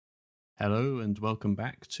Hello and welcome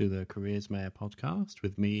back to the Careers Mayor podcast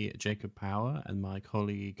with me, Jacob Power, and my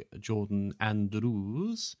colleague Jordan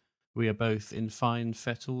Andrews. We are both in fine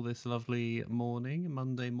fettle this lovely morning,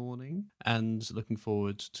 Monday morning, and looking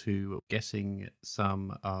forward to getting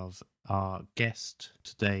some of our guest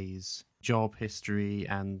today's job history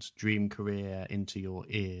and dream career into your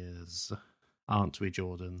ears. Aren't we,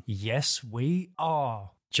 Jordan? Yes, we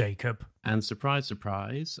are, Jacob. And surprise,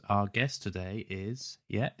 surprise, our guest today is,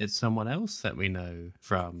 it's someone else that we know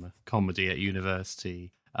from comedy at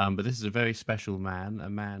university. But this is a very special man,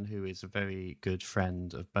 a man who is a very good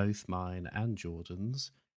friend of both mine and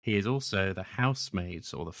Jordan's. He is also the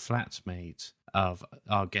housemate or the flatmate of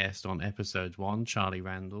our guest on episode 1, Charlie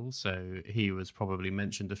Randall. So he was probably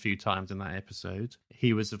mentioned a few times in that episode.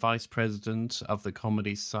 He was the vice president of the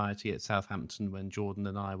Comedy Society at Southampton when Jordan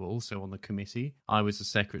and I were also on the committee. I was the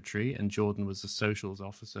secretary and Jordan was the socials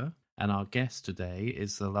officer. And our guest today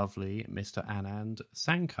is the lovely Mr. Anand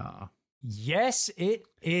Sankar. Yes, it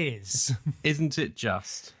is. Isn't it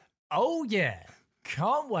just? Oh, yeah.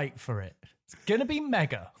 Can't wait for it. It's going to be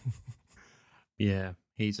mega. Yeah,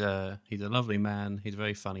 he's a lovely man. He's a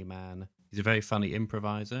very funny man. He's a very funny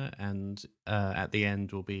improviser. And at the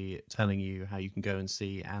end, we'll be telling you how you can go and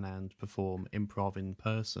see Anand perform improv in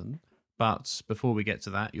person. But before we get to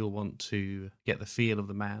that, you'll want to get the feel of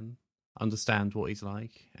the man, understand what he's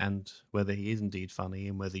like, and whether he is indeed funny,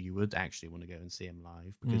 and whether you would actually want to go and see him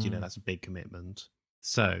live, because, that's a big commitment.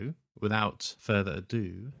 So, without further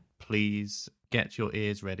ado, please get your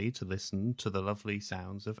ears ready to listen to the lovely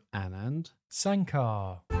sounds of Anand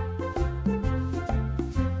Sankar.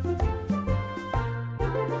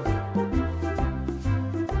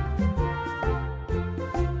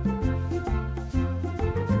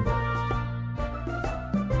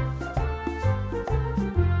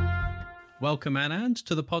 Welcome, Anand,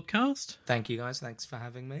 to the podcast. Thank you, guys. Thanks for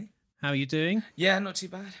having me. How are you doing? Yeah, not too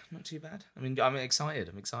bad. Not too bad. I mean, I'm excited.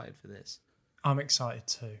 I'm excited for this. I'm excited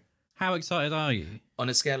too. How excited are you? On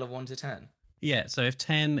a scale of 1 to 10? Yeah, so if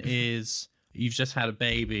 10 is you've just had a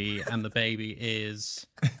baby and the baby is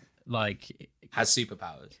like... Has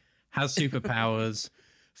superpowers.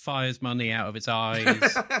 Fires money out of its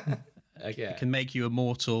eyes, Okay. can make you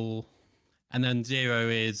immortal, and then 0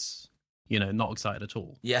 is, not excited at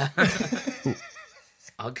all. Yeah.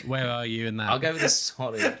 Where are you in that? I'll go with a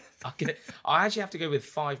solid. I actually have to go with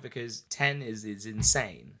 5 because 10 is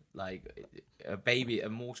insane. Like a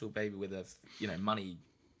mortal baby with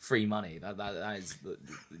free money. That is,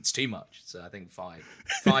 it's too much. So I think 5.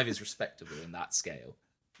 5 is respectable in that scale.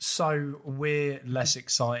 So we're less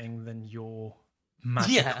exciting than your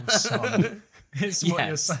magical son. Is what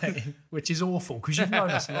you're saying, which is awful because you've known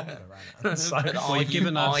us longer, Anand. So, Are you've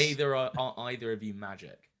given us are either of you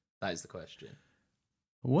magic? That is the question.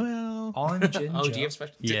 Well, I'm Ginger. Oh, do you have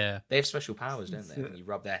special? Yeah, they have special powers, don't they? When you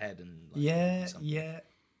rub their head and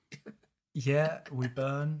yeah, we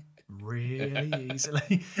burn really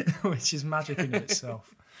easily, which is magic in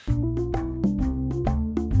itself.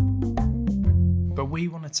 But we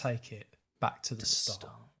want to take it back to the start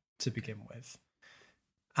to begin with,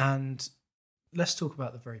 and let's talk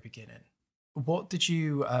about the very beginning. What did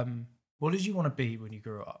you want to be when you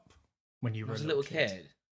grew up? When you were a little kid.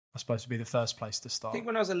 I suppose to be the first place to start. I think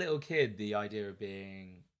when I was a little kid, the idea of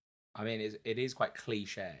being, it is quite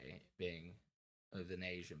cliche being of an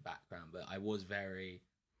Asian background, but I was very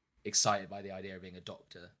excited by the idea of being a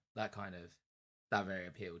doctor. That very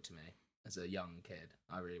appealed to me as a young kid.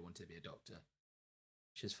 I really wanted to be a doctor,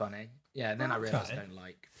 which is funny. Yeah, and then I realised I don't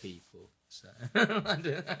like people, so.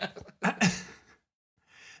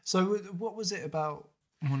 So what was it about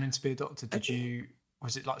wanting to be a doctor?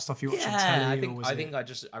 Was it like stuff you watched on telly?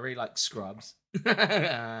 I really like Scrubs,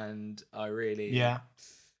 and I really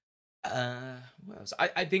what else?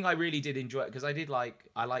 I think I really did enjoy it because I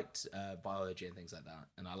liked biology and things like that,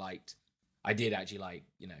 and I did actually like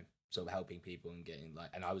sort of helping people and getting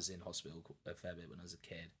and I was in hospital a fair bit when I was a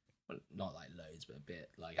kid. Well, not like loads, but a bit.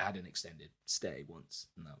 Like I had an extended stay once,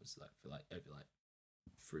 and that was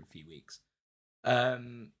for a few weeks.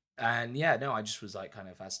 And yeah, no, I just was kind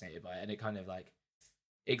of fascinated by it, and it kind of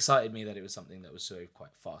excited me that it was something that was sort of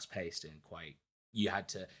quite fast paced and quite you had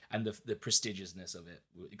to, and the prestigiousness of it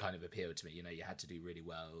kind of appealed to me. You had to do really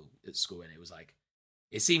well at school, and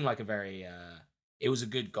it seemed like a very it was a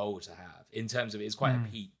good goal to have in terms of it's quite a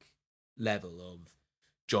peak level of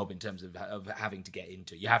job in terms of having to get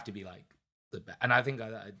into. You have to be the best, and I think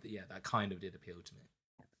that kind of did appeal to me.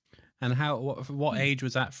 And what age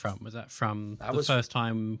was that from? Was that from the first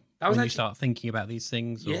time you start thinking about these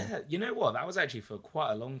things? Or? Yeah, you know what? That was actually for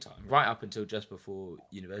quite a long time, right up until just before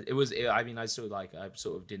university. I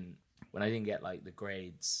sort of didn't when I didn't get like the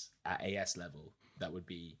grades at AS level that would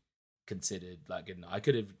be considered like good enough. I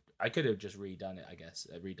could have just redone it, I guess,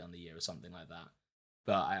 redone the year or something like that.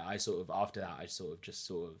 But I sort of, after that, I sort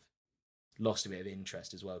of lost a bit of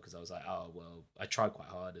interest as well, because I was like, oh well, I tried quite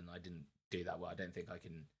hard and I didn't do that well. I don't think I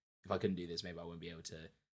can. If I couldn't do this, maybe I wouldn't be able to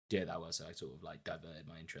do it that well. So I sort of like diverted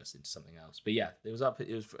my interest into something else. But yeah,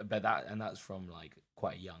 that's from like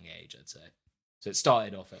quite a young age, I'd say. So it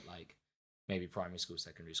started off at like maybe primary school,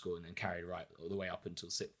 secondary school, and then carried right all the way up until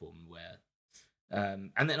sixth form, where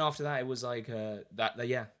and then after that it was like and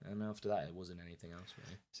after that it wasn't anything else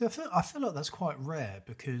really. So I feel like that's quite rare,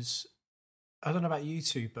 because I don't know about you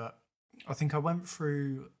two, but I think I went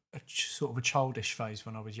through sort of a childish phase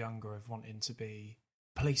when I was younger of wanting to be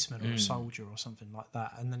a policeman or a soldier or something like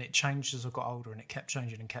that, and then it changed as I got older, and it kept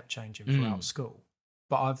changing throughout school.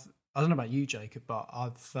 But I don't know about you, Jacob, but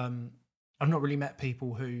I've not really met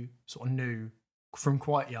people who sort of knew from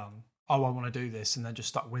quite young, oh, I want to do this, and then just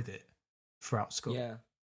stuck with it throughout school. Yeah,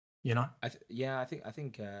 you know. I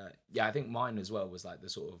think mine as well was like the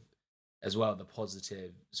sort of, as well, the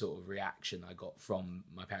positive sort of reaction I got from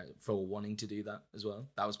my parents for wanting to do that as well.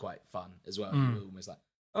 That was quite fun as well. You were almost like,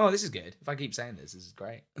 oh, this is good. If I keep saying this is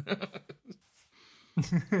great.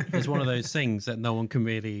 It's one of those things that no one can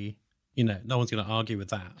really, no one's going to argue with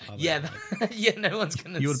that. Yeah, no one's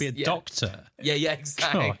going to. You want to be a doctor. Yeah,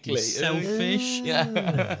 exactly. God, you selfish.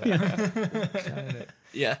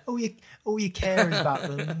 Yeah. All you care is about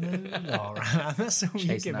the moon. All right. That's all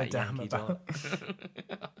you give a damn about.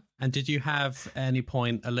 And did you have at any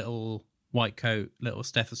point a little white coat, little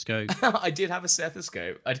stethoscope? I did have a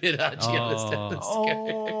stethoscope. I did actually have a stethoscope.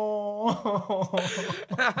 Oh.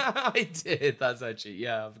 I did. That's actually,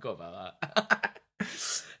 yeah, I forgot about that.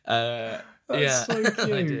 That's so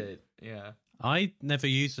cute. I did. Yeah. I never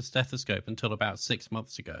used a stethoscope until about 6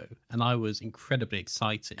 months ago, and I was incredibly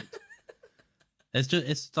excited.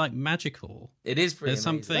 It's like magical. It is pretty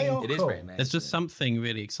amazing. It is very amazing. There's just something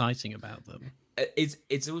really exciting about them.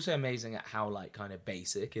 It's also amazing at how like kind of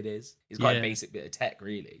basic it is. It's quite a basic bit of tech,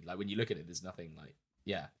 really. Like when you look at it, there's nothing like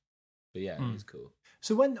But yeah, it is cool.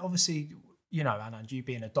 So when, obviously, Anand, you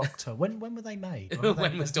being a doctor, when were they made?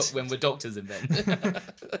 When were doctors invented?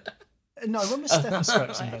 No, when were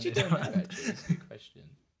stethoscopes invented? I don't know, actually. That's a good question.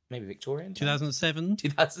 Maybe Victorian? 2007?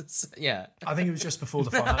 Yeah. I think it was just before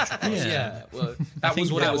the financial crisis. Yeah. Well, that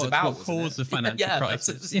was what it was about. What caused the financial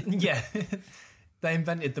crisis. Yeah. They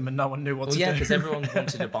invented them and no one knew what to do. Yeah, because everyone wanted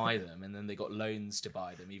to buy them, and then they got loans to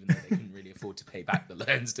buy them, even though they couldn't really afford to pay back the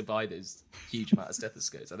loans to buy those huge amount of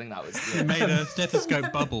stethoscopes. I think that was... It made a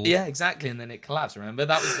stethoscope bubble. Yeah, exactly, and then it collapsed, remember?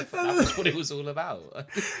 That was what it was all about.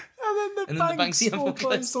 And then the banks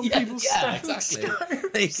foreclosed on people's stethoscopes. Exactly.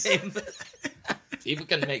 They came... People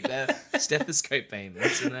couldn't make their stethoscope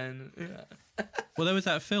payments, and then... Yeah. Well, there was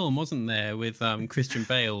that film, wasn't there, with Christian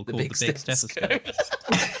Bale called The Big Stethoscope.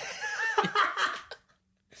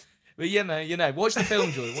 But watch the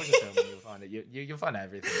film, Jordan. Watch the film, and you'll find it. You'll find out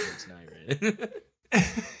everything you need to know,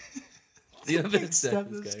 really. The Big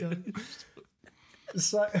Stethoscope.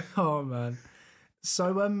 So, oh man.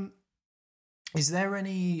 So, is there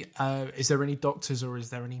any doctors or is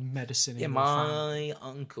there any medicine in your family? My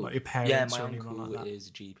uncle. Like your parents my or anyone uncle like that? is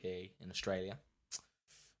a GP in Australia.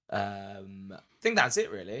 I think that's it,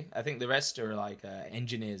 really. I think the rest are like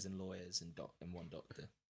engineers and lawyers and one doctor.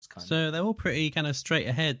 So they're all pretty kind of straight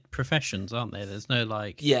ahead professions, aren't they? There's no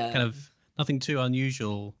kind of nothing too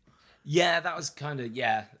unusual. Yeah, that was kind of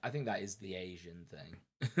I think that is the Asian thing.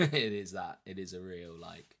 It is that. It is a real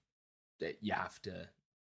you have to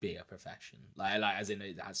be a profession, like as in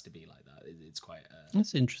it has to be like that. It's quite.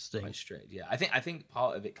 That's interesting. Quite strict. Yeah, I think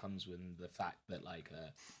part of it comes with the fact that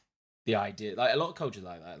the idea, like a lot of cultures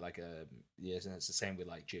like that, and it's the same with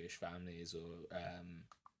like Jewish families or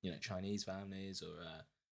Chinese families or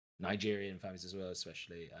Nigerian families as well,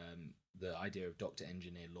 especially. The idea of doctor,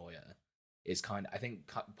 engineer, lawyer is I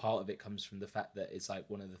think part of it comes from the fact that it's like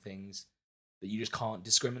one of the things that you just can't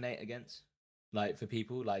discriminate against, like for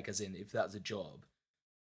people, like as in if that's a job,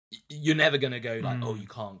 you're never gonna go oh, you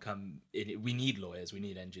can't come in. We need lawyers, we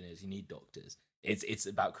need engineers, you need doctors. It's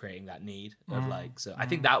about creating that need of so I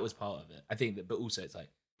think that was part of it. I think that, but also it's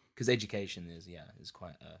because education is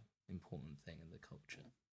quite a important thing in the culture.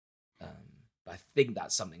 But I think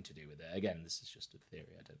that's something to do with it. Again, this is just a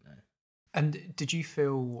theory. I don't know. And did you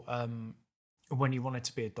feel when you wanted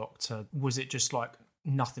to be a doctor, was it just like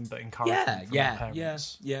nothing but encouragement from your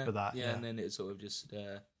parents? For that, and then it sort of just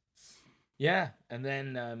and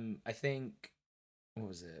then I think what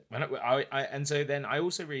was it? When and so then I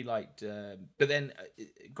also really liked, but then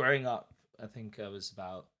growing up, I think I was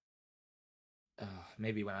about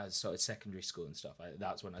maybe when I started secondary school and stuff.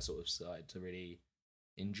 That's when I sort of started to really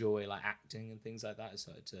enjoy like acting and things like that. I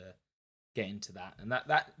started to get into that, and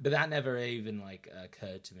but that never even like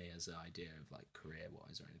occurred to me as an idea of like career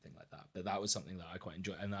wise or anything like that. But that was something that I quite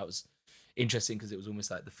enjoyed, and that was interesting because it was almost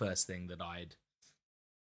like the first thing that I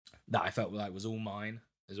felt like was all mine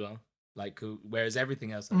as well. Like whereas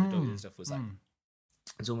everything else, like the dog and stuff, was like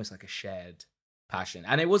it's almost like a shared passion,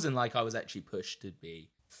 and it wasn't like I was actually pushed to be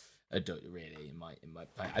a doctor. Really, in my,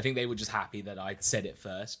 I think they were just happy that I said it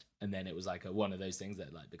first, and then it was like one of those things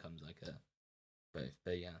that like becomes like a.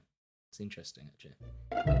 But yeah, it's interesting actually.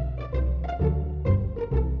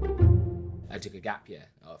 I took a gap year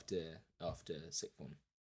after sixth form,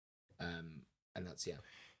 and that's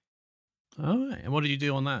All right. And what did you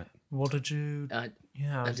do on that? What did you? I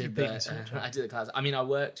did the class. I mean, I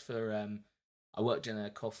worked in a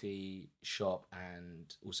coffee shop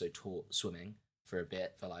and also taught swimming for a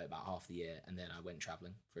bit, for like about half the year, and then I went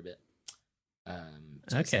traveling for a bit.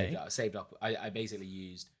 So okay. I saved up. I basically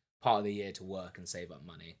used part of the year to work and save up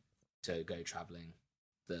money to go traveling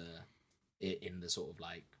in the sort of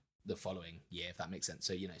like the following year, if that makes sense.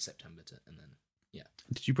 So September and then yeah.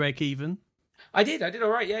 Did you break even? I did all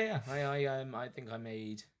right. Yeah. I think I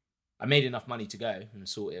made enough money to go and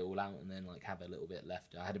sort it all out, and then like have a little bit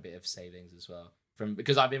left. I had a bit of savings as well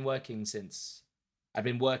because I've been working since I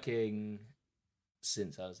was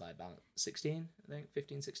like about 16, I think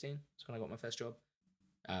 15, 16. That's when I got my first job.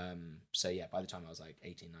 So yeah, by the time I was like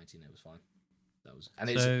 18, 19, it was fine.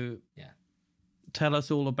 Yeah. Tell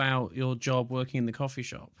us all about your job working in the coffee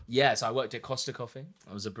shop. Yeah, so I worked at Costa Coffee.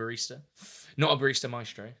 I was a barista. Not a barista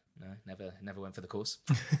maestro. No, never went for the course.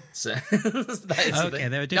 So okay,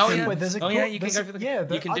 there are different. You can go for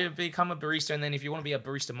the become a barista, and then if you want to be a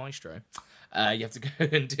barista maestro, you have to go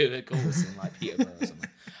and do a course in like Peterborough or something.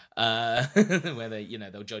 Where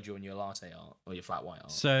they'll judge you on your latte art or your flat white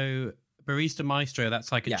art. So barista maestro,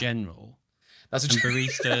 that's like a general. That's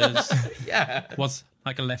baristas. Yeah. What's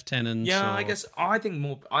like a lieutenant? Yeah, I guess I think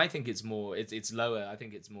it's more. It's lower. I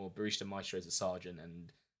think it's more barista maestro as a sergeant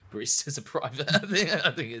and barista as a private. I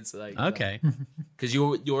think it's like okay. Because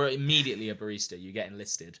you're immediately a barista. You get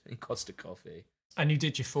enlisted in Costa Coffee. And you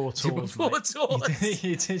did your 4 tours. You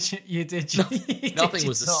did. Nothing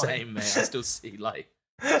was the same, mate.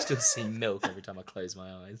 I still see milk every time I close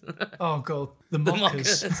my eyes. Oh god, the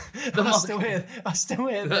mockers! I still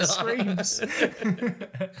hear their screams.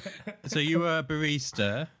 So you were a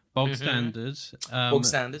barista, bog standard. Bog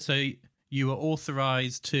standard. So you were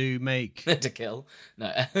authorized to make to kill.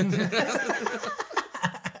 No.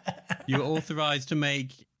 You were authorized to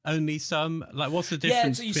make only some. Like, what's the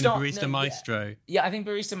difference between a barista maestro? Yeah, I think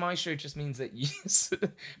barista maestro just means that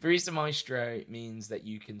barista maestro means that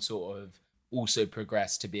you can sort of also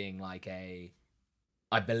progress to being like I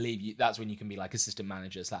believe that's when you can be like assistant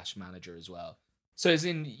manager / manager as well. So as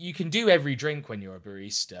in you can do every drink when you're a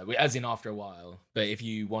barista, as in after a while. But if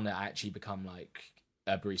you want to actually become like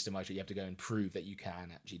a barista maestro, you have to go and prove that you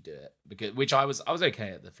can actually do it. Which I was okay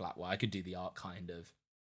at the flat while I could do the art kind of.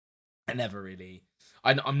 I never really.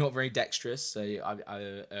 I'm not very dexterous, so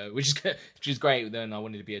which is great. Then I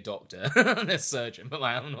wanted to be a doctor and a surgeon, but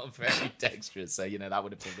like I'm not very dexterous, so that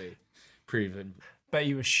would have probably proven. Bet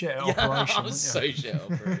you were shit at operation. I was so shit at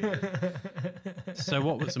operation. So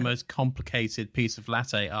what was the most complicated piece of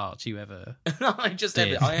latte art you ever did? I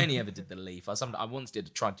only ever did the leaf. I once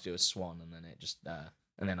tried to do a swan, and then it just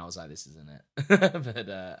and then I was like, this isn't it.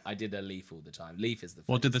 But I did a leaf all the time. Leaf is the.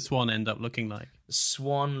 What did the swan end up looking like? The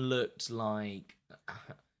swan looked like.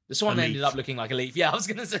 The swan ended up looking like a leaf. Yeah, I was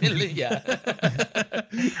going to say leaf. Yeah.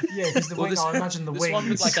 Yeah, because the wing, I imagine the wings. Swan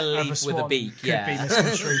looked like a leaf with a beak. Yeah. Could be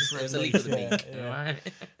misconstrued for it was a leaf with a beak. Yeah. Right?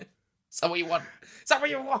 Is that what you want? Is that what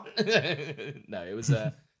you want? No, it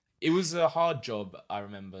was a hard job. I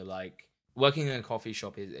remember like working in a coffee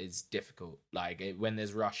shop is difficult. Like when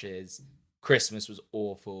there's rushes, Christmas was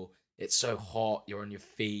awful. It's so hot. You're on your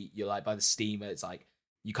feet. You're like by the steamer. It's like,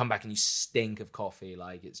 you come back and you stink of coffee.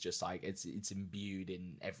 Like it's just like it's imbued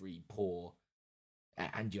in every pore,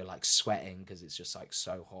 and you're like sweating because it's just like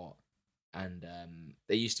so hot. And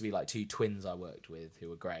there used to be like 2 twins I worked with who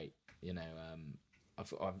were great.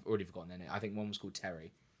 I've already forgotten their name. I think one was called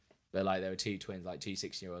Terry, but like there were 2 twins, like 2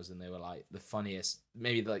 16-year-olds, and they were like the funniest,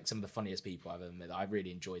 maybe like some of the funniest people I've ever met. I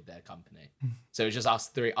really enjoyed their company. So it was just us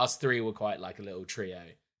three. Us three were quite like a little trio.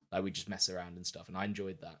 Like we just mess around and stuff, and I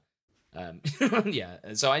enjoyed that.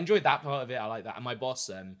 Yeah, so I enjoyed that part of it. I like that. And my boss,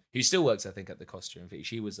 who still works, I think, at the Costa and Fee,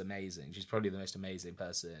 she was amazing. She's probably the most amazing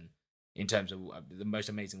person in terms of the most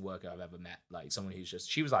amazing worker I've ever met. Like someone who's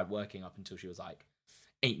she was like working up until she was like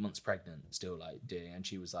 8 months pregnant, still like doing, and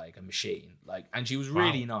she was like a machine, like, and she was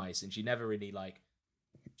really nice, and she never really like,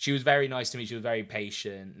 she was very nice to me. She was very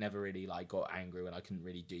patient, never really like got angry when I couldn't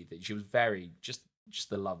really do things. She was very just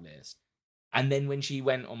the loveliest. And then when she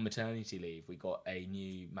went on maternity leave, we got a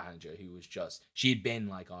new manager who was just, she had been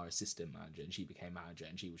like our assistant manager, and she became manager,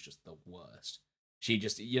 and she was just the worst. She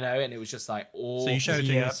just, and it was just like all. So you showed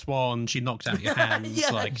her a swan. She knocked out your hands.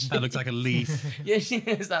 That looks like a leaf. Yeah, she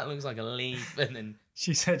knows that looks like a leaf, and then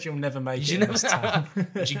she said, "You'll never make it." This time.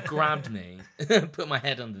 She grabbed me, put my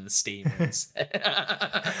head under the steamer,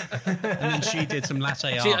 and then she did some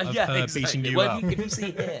latte art of her beating you up. If you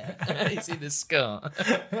see here, you see the scar,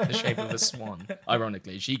 the shape of a swan.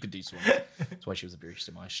 Ironically, she could do swans. That's why she was a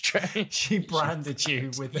barista maestro. She branded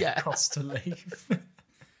you with the cost to leave.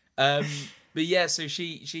 But yeah, so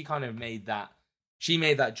she kind of made that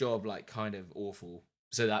job like kind of awful.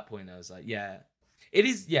 So at that point I was like, it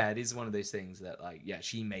is one of those things that like,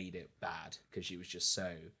 she made it bad because it was just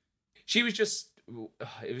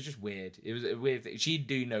weird. It was a weird thing. She'd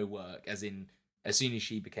do no work, as in as soon as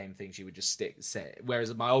she became things, she would just sit.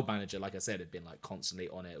 Whereas my old manager, like I said, had been like constantly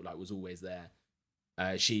on it, like was always there.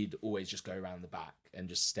 She'd always just go around the back and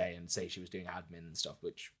just stay and say she was doing admin and stuff,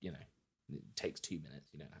 which, it takes 2 minutes.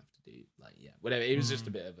 You don't have to do whatever. It was just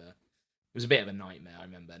a bit of a nightmare, I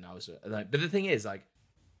remember. And I was like, but the thing is, like,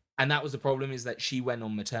 and that was the problem, is that she went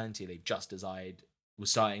on maternity leave just as I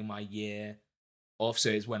was starting my year off. So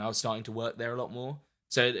it's when I was starting to work there a lot more.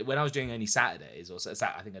 So when I was doing only Saturdays, I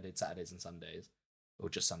think I did Saturdays and Sundays, or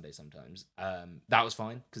just Sundays sometimes. That was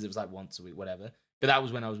fine because it was like once a week, whatever. But that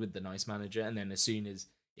was when I was with the nice manager. And then as soon as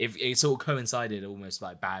it sort of coincided almost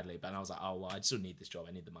like badly, but I was like, oh well, I still need this job.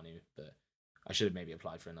 I need the money, but I should have maybe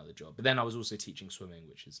applied for another job. But then I was also teaching swimming,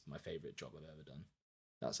 which is my favorite job I've ever done.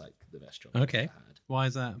 That's like the best job I've ever had. Why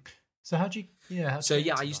is that? So how'd you?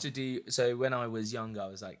 I used to do. So when I was younger, I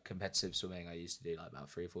was like competitive swimming. I used to do like about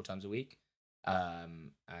 3 or 4 times a week.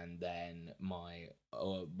 And then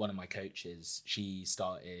one of my coaches, she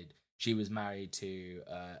was married to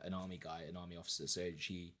an army guy, an army officer. So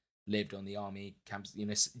she lived on the army campus.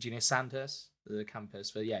 Do you know Sandhurst, the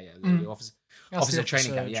campus for the officer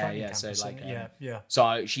training camp. Campus, so like yeah.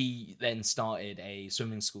 So she then started a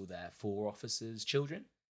swimming school there for officers' children.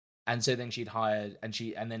 And so then she'd hired,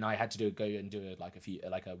 and then I had to go and do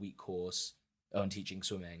a week course on teaching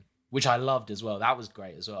swimming, which I loved as well. That was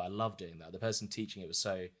great as well. I loved doing that. The person teaching it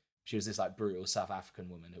she was this like brutal South African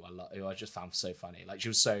woman who I just found so funny. Like she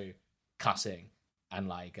was so cutting and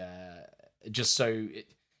like just so,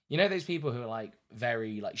 those people who are like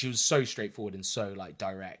very like, she was so straightforward and so like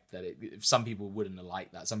direct that some people wouldn't have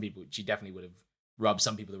liked that. She definitely would have rubbed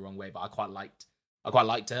some people the wrong way, but I quite liked her. I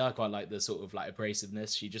quite liked the sort of like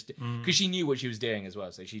abrasiveness. She just, because she knew what she was doing as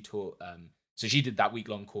well. So she taught, so she did that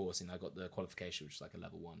week-long course, and I got the qualification, which is like a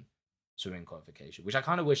level 1 swimming qualification, which I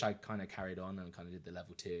kind of wish I kind of carried on and kind of did the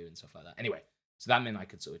level 2 and stuff like that. Anyway, so that meant I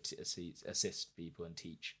could sort of assist people and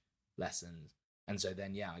teach lessons. And so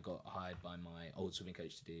then, I got hired by my old swimming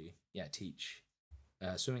coach to teach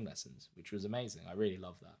swimming lessons, which was amazing. I really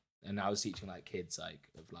loved that. And I was teaching like kids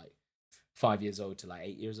like of like 5 years old to like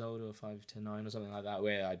 8 years old, or 5 to 9 or something like that,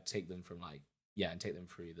 where I'd take them from like, and take them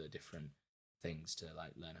through the different things to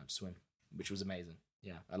like learn how to swim, which was amazing.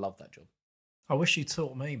 Yeah, I loved that job. I wish you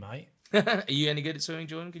taught me, mate. Are you any good at swimming,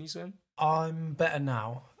 Jordan? Can you swim? I'm better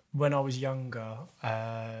now. When I was younger,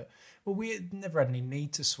 we never had any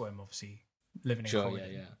need to swim, obviously, living in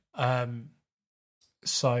Croydon.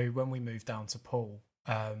 So when we moved down to Poole,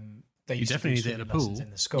 they used definitely to do needed a swimming lessons pool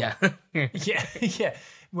in the school. Yeah. yeah.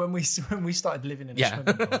 When we started living in a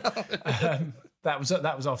swimming pool, that was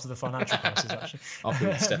after the financial crisis, actually. After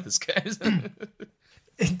the stethoscopes.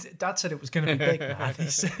 Dad said it was going to be big, man.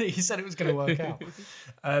 He said it was going to work out.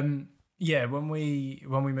 When we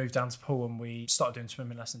moved down to Poole and we started doing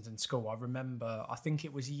swimming lessons in school, I remember, I think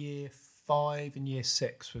it was year 5 and year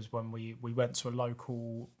 6 was when we went to a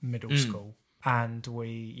local middle school, and we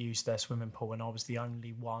used their swimming pool, and I was the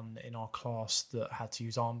only one in our class that had to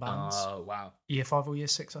use armbands. Oh, wow. Year 5 or year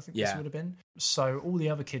 6, I think this would have been. So all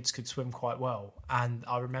the other kids could swim quite well. And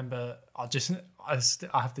I remember, I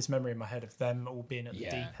have this memory in my head of them all being at the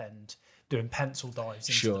deep end, doing pencil dives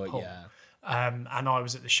into the pool. And I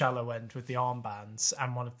was at the shallow end with the armbands,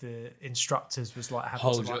 and one of the instructors was like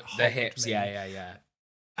having to like the hips,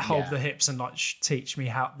 hold the hips and like teach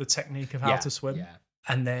me the technique of how to swim. Yeah.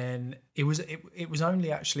 And then it was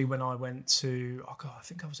only actually when I went to, I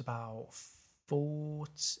think I was about 15,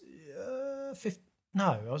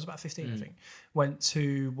 I think. Went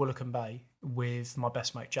to Woolacombe Bay with my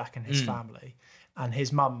best mate Jack and his family, and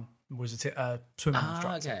his mum was a swimming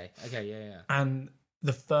instructor. Okay, yeah. And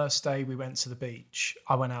the first day we went to the beach,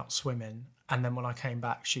 I went out swimming, and then when I came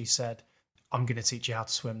back, she said, "I'm going to teach you how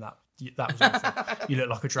to swim." That was awful. You look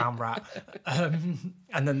like a drowned rat.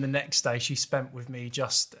 And then the next day, she spent with me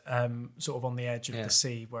just sort of on the edge of the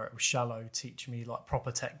sea where it was shallow, teaching me like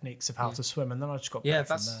proper techniques of how to swim. And then I just got back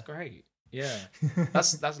from there. That's great. Yeah,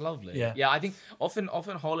 that's lovely. Yeah. I think often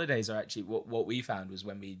holidays are actually what we found was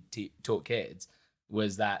when we taught kids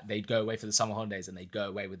was that they'd go away for the summer holidays and they'd go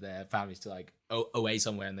away with their families to like away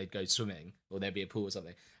somewhere and they'd go swimming or there'd be a pool or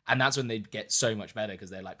something. And that's when they'd get so much better because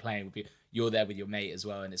they're like playing with you. You're there with your mate as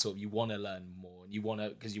well. And it's sort of, you want to learn more and you want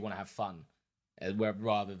to have fun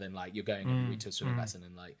rather than like you're going every week to a swimming lesson.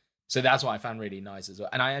 And like, so that's what I found really nice as well.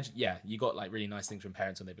 And I actually, you got like really nice things from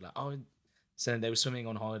parents when they'd be like, oh, so they were swimming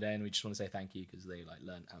on holiday and we just want to say thank you because they like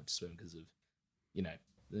learned how to swim because of, you know,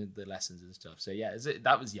 the lessons and stuff. So yeah,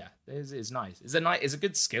 it's nice. It's a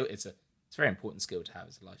good skill. It's a very important skill to have.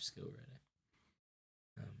 It's a life skill,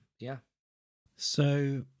 really. Yeah.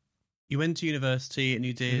 So you went to university and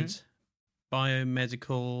you did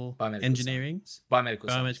biomedical engineering,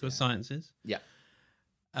 biomedical sciences. Yeah.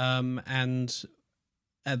 And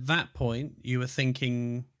at that point, you were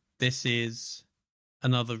thinking this is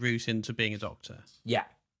another route into being a doctor. Yeah.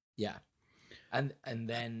 And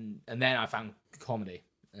then I found comedy,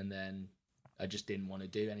 and then I just didn't want to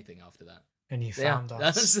do anything after that. And you found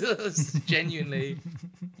us. That's genuinely,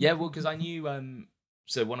 yeah. Well, because I knew.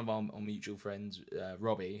 So one of our mutual friends,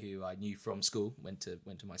 Robbie, who I knew from school, went to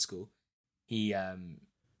my school. He went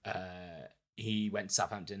to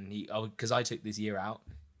Southampton. Because I took this year out.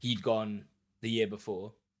 He'd gone the year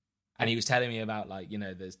before, and he was telling me about like, you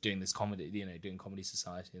know, there's doing this comedy, you know, doing Comedy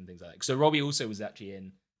Society and things like that. So Robbie also was actually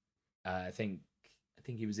in. I think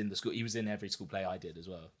he was in the school. He was in every school play I did as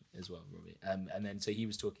well, Robbie. And then so he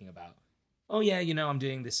was talking about, oh yeah, you know, I'm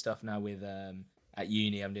doing this stuff now with at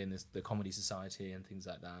uni. I'm doing the Comedy Society and things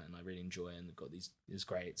like that, and I really enjoy it. And they've got it's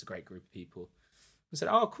great. It's a great group of people. I said,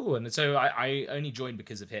 oh cool. And so I only joined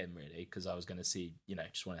because of him, really, because I was going to see, you know,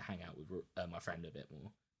 just want to hang out with my friend a bit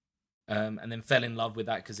more. And then fell in love with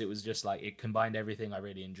that because it was just like it combined everything I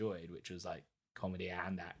really enjoyed, which was like comedy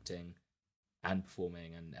and acting and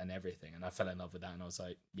performing and everything. And I fell in love with that, and I was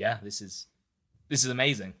like, yeah, this is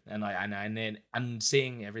amazing. And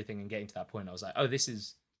seeing everything and getting to that point, I was like, oh, this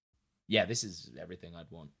is everything I'd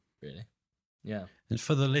want, really. Yeah. And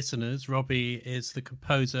for the listeners, Robbie is the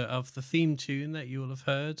composer of the theme tune that you will have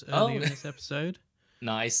heard earlier in this episode.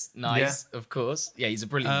 Nice, yeah. Of course. Yeah, he's a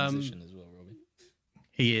brilliant musician as well, Robbie.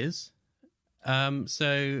 He is.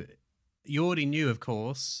 So you already knew, of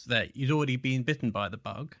course, that you'd already been bitten by the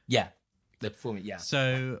bug. Yeah. The performance, yeah.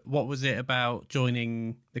 So what was it about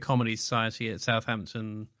joining the Comedy Society at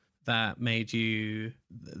Southampton that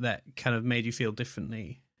kind of made you feel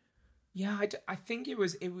differently? Yeah, I think it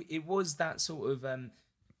was that sort of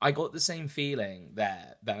I got the same feeling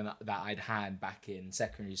there that I'd had back in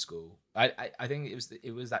secondary school. I think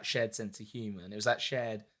it was that shared sense of humor, and it was that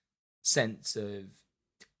shared sense of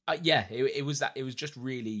it was just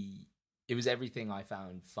really, it was everything I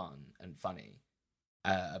found fun and funny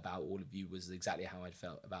about all of you was exactly how I'd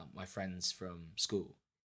felt about my friends from school,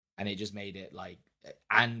 and it just made it like,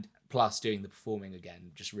 and plus doing the performing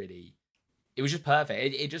again, just really. It was just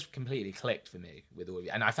perfect. It just completely clicked for me with all of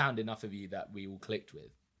you. And I found enough of you that we all clicked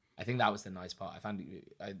with. I think that was the nice part. I found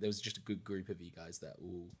there was just a good group of you guys that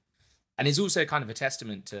all... And it's also kind of a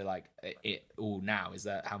testament to like it all now, is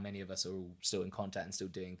that how many of us are all still in contact and still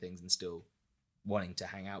doing things and still wanting to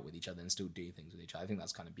hang out with each other and still do things with each other. I think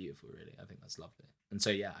that's kind of beautiful, really. I think that's lovely. And so,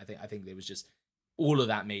 yeah, I think there was just... All of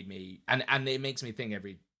that made me... And it makes me think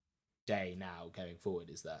every day now going forward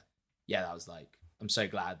is that, yeah, that was like... I'm so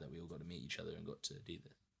glad that we all got to meet each other and got to do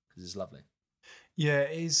this because it's lovely. Yeah,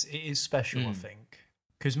 it is special, I think,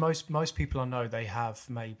 because most people I know, they have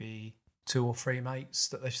maybe 2 or 3 mates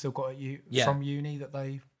that they've still got at from uni that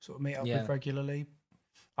they sort of meet up with regularly.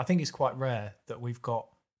 I think it's quite rare that we've got.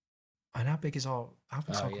 And how big is our group?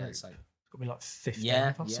 It's got to be like 15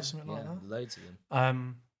 of us or something like that. Loads of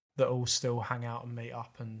them. That all still hang out and meet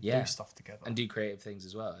up and do stuff together and do creative things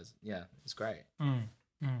as well. It's great.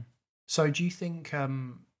 So do you think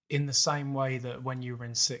in the same way that when you were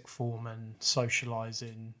in sixth form and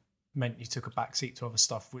socialising meant you took a backseat to other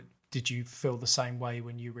stuff, did you feel the same way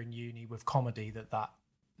when you were in uni with comedy that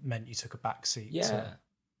meant you took a backseat to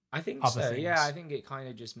I think other so. things? Yeah, I think it kind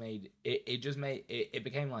of just made... It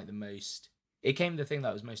became like the most... It became the thing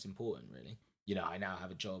that was most important, really. You know, I now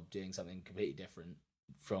have a job doing something completely different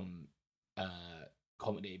from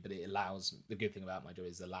comedy, but it allows... The good thing about my job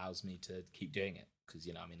is it allows me to keep doing it. Because,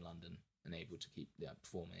 you know, I'm in London and able to keep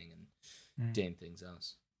performing and doing things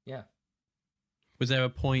else. Yeah. Was there a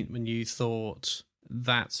point when you thought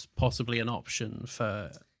that's possibly an option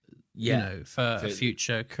for for a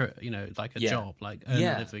future, like a job, like earn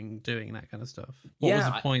a living doing that kind of stuff. What was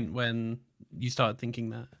the point when you started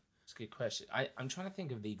thinking that? It's a good question. I'm trying to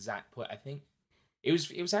think of the exact point. I think it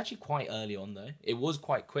was actually quite early on though. It was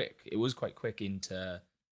quite quick. It was quite quick into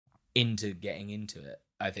getting into it.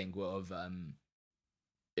 I think of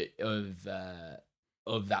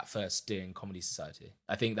that first doing Comedy Society.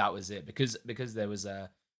 I think that was it because there was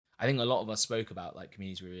I think a lot of us spoke about like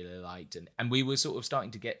comedians we really liked, and we were sort of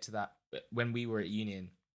starting to get to that when we were at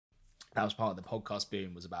Union. That was part of the podcast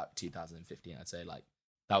boom, was about 2015. I'd say like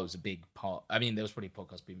that was a big part. I mean, there was probably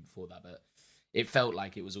podcast boom before that, but it felt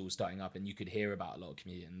like it was all starting up, and you could hear about a lot of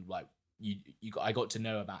comedians. Like I got to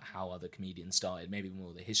know about how other comedians started, maybe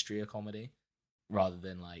more the history of comedy, rather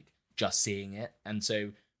than like just seeing it. And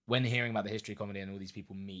so when hearing about the history of comedy and all these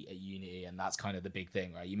people meet at uni, and that's kind of the big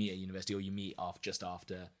thing, right? You meet at university, or you meet just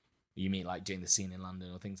after. You meet like doing the scene in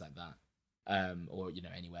London or things like that, or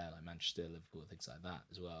anywhere like Manchester, Liverpool, things like that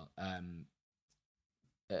as well.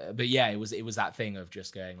 But yeah, it was that thing of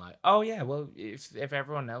just going like, oh yeah, well if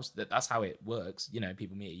everyone else that's how it works,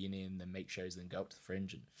 people meet at uni and then make shows, then go up to the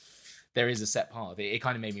Fringe, and there is a set path. It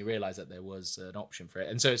kind of made me realize that there was an option for it,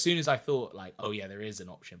 and so as soon as I thought like, oh yeah, there is an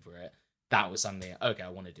option for it, that was something. Okay, I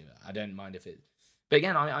want to do it. I don't mind if it. But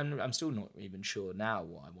again, I'm still not even sure now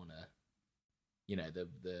what I want to.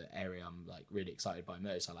 The area I'm like really excited by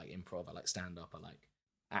most. I like improv, I like stand-up, I like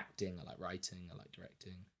acting, I like writing, I like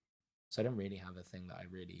directing. So I don't really have a thing that I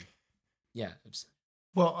really,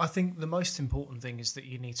 Well, I think the most important thing is that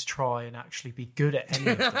you need to try and actually be good at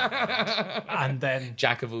any of them, and then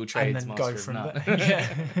jack of all trades, and then master go from of none. there.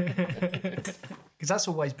 Yeah, because that's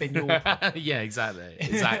always been your part. Yeah, exactly.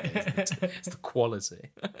 It's the quality.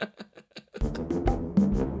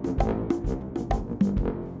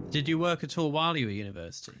 Did you work at all while you were at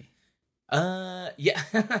university? Yeah.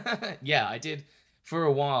 Yeah, I did. For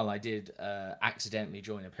a while, I did accidentally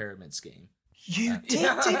join a pyramid scheme. You did,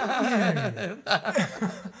 didn't you?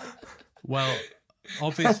 Well,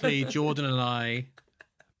 obviously, Jordan and I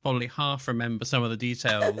probably half remember some of the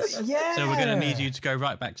details. Yeah. So we're going to need you to go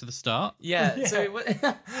right back to the start. Yeah. So one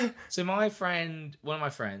of my friends,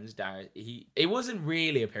 Darren, it wasn't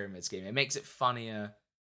really a pyramid scheme. It makes it funnier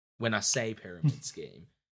when I say pyramid scheme.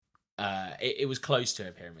 It was close to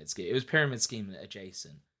a pyramid scheme. It was pyramid scheme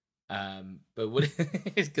adjacent. But what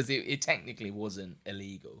because it technically wasn't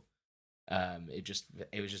illegal. It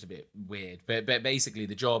was just a bit weird. But basically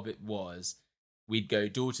the job was we'd go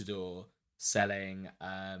door to door selling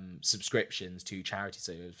subscriptions to charities.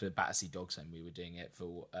 So for Battersea Dogs Home, we were doing it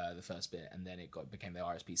for the first bit, and then it became the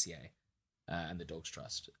RSPCA and the Dogs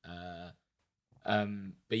Trust.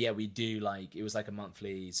 But yeah, we do it was like a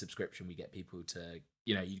monthly subscription. We get people to,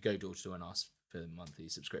 you'd go door to door and ask for the monthly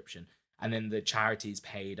subscription. And then the charities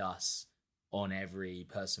paid us on every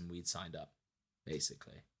person we'd signed up,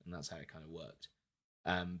 basically. And that's how it kind of worked.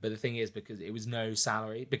 But the thing is, because it was no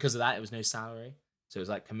salary, because of that, it was no salary. So it was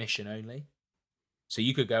like commission only. So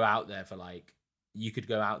you could go out there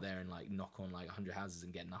and knock on 100 houses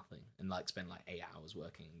and get nothing, and spend 8 hours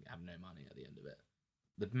working and have no money at the end of it.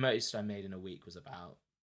 The most I made in a week was about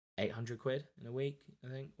 800 quid in a week, I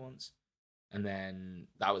think, once. And then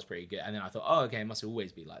that was pretty good. And then I thought, oh, okay, it must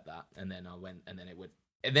always be like that. And then I went, and then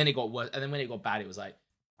it got worse. And then when it got bad, it was I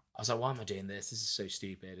was like, why am I doing this? This is so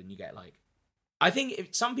stupid. And you get I think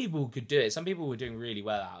if some people could do it, some people were doing really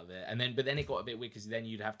well out of it. But then it got a bit weird because then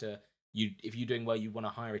you'd have to, if you're doing well, you want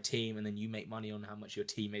to hire a team, and then you make money on how much your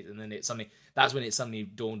team makes. And then that's when it suddenly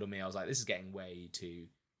dawned on me. I was like, this is getting way too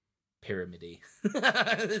pyramidy.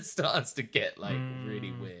 It starts to get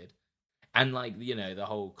really weird. And the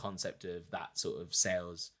whole concept of that sort of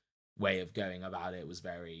sales way of going about it was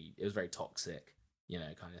very toxic,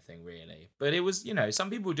 kind of thing, really. But it was, some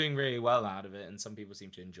people were doing really well out of it, and some people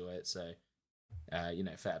seem to enjoy it. So,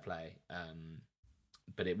 fair play.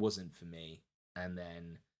 But it wasn't for me. And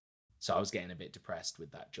then, so I was getting a bit depressed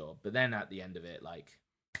with that job. But then at the end of it,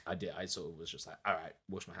 I sort of was just like, all right,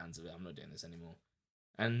 wash my hands of it. I'm not doing this anymore.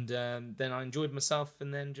 And then I enjoyed myself,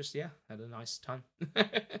 and then just, had a nice time.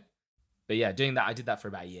 But yeah, doing that, I did that for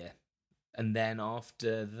about a year. And then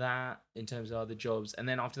after that, in terms of other jobs, and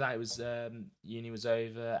then after that, it was uni was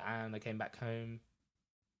over, and I came back home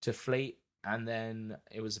to Fleet. And then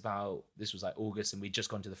it was this was August, and we'd just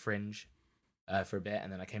gone to the Fringe for a bit.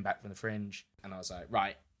 And then I came back from the Fringe, and I was like,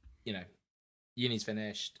 right, uni's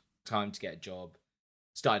finished, time to get a job.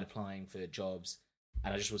 Started applying for jobs,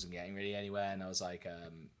 and I just wasn't getting really anywhere. And I was like,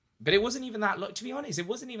 but it wasn't even that long. To be honest, it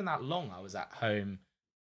wasn't even that long. I was at home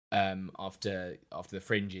after the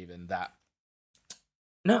Fringe, even that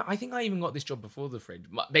No, I think I even got this job before the fridge.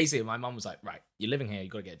 Basically, my mum was like, right, you're living here, you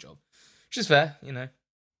got to get a job. Which is fair,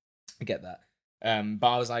 I get that. But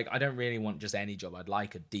I was like, I don't really want just any job. I'd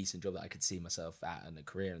like a decent job that I could see myself at and a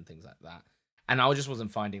career and things like that. And I just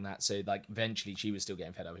wasn't finding that. So like eventually she was still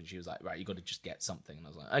getting fed up and she was like, right, you got to just get something. And I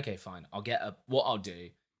was like, okay, fine. I'll get a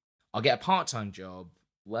part-time job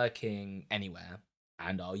working anywhere,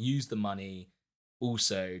 and I'll use the money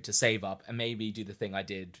also to save up and maybe do the thing I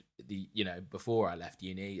did before I left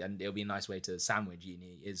uni. And it'll be a nice way to sandwich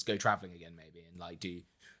uni is go traveling again, maybe, and like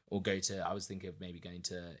I was thinking of maybe going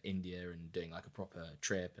to India and doing like a proper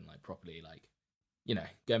trip and like properly like,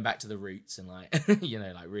 going back to the roots and like,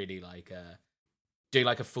 like really like, do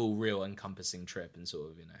like a full real encompassing trip and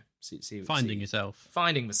sort of, finding yourself.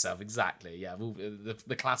 Finding myself, exactly. Yeah.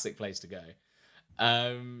 The classic place to go.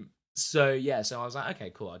 So I was like,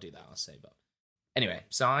 okay, cool. I'll do that. I'll save up. Anyway,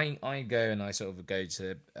 so I go and I sort of go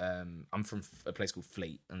to, I'm from a place called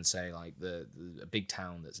Fleet, and so like the big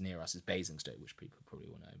town that's near us is Basingstoke, which people probably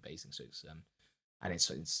will know. Basingstoke's, and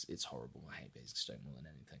it's horrible. I hate Basingstoke more than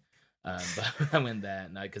anything. But I went there,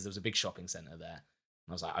 because there was a big shopping centre there. And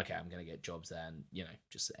I was like, okay, I'm going to get jobs there and,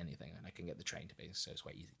 just anything. And I can get the train to Basingstoke, so it's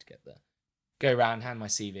quite easy to get there. Go around, hand my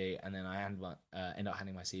CV, and then I end up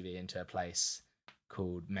handing my CV into a place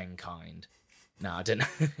called Menkind. No, I don't know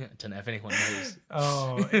if anyone knows.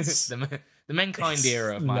 Oh, it's the Menkind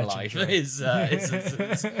era of my life is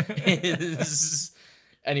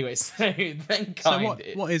anyway. So Menkind. So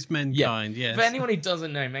what is Menkind? Yeah. Yes. For anyone who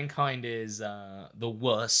doesn't know, Menkind is the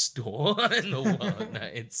worst store in the world. No,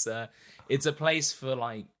 it's a place for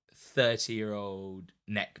like 30-year-old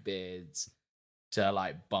neckbeards to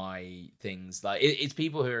like buy things. Like it's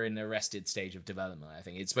people who are in the arrested stage of development. I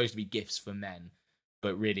think it's supposed to be gifts for men,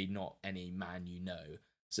 but really not any man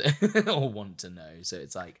so or want to know. So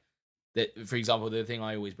it's like that. For example, the thing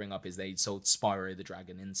I always bring up is they sold Spyro the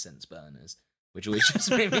Dragon incense burners, which always just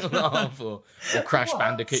made me laugh. Or Crash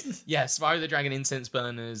Bandicoot. Yeah, Spyro the Dragon incense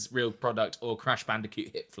burners, real product, or Crash Bandicoot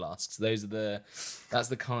hip flasks. That's the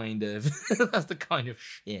kind of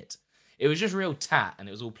shit. It was just real tat, and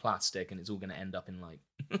it was all plastic, and it's all going to end up in like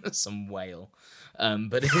some whale.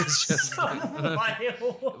 But it was just,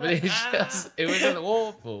 it was just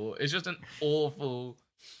awful. It's just an awful.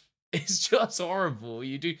 It's just horrible.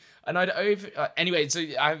 You do, and anyway. So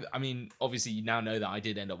I mean, obviously, you now know that I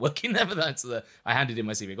did end up working there, but I handed in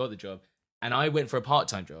my CV, I got the job, and I went for a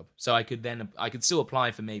part-time job, so I could still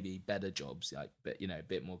apply for maybe better jobs, like, but a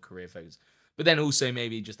bit more career focused. But then also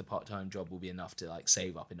maybe just a part-time job will be enough to like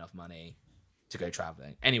save up enough money to go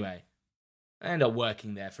traveling. Anyway, I ended up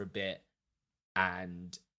working there for a bit,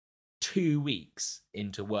 and 2 weeks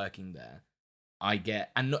into working there, I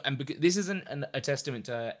get and because this isn't a testament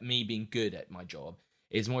to me being good at my job.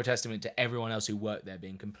 It's more a testament to everyone else who worked there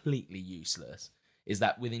being completely useless. Is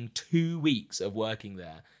that within 2 weeks of working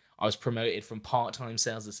there, I was promoted from part-time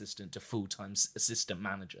sales assistant to full-time assistant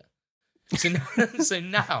manager. So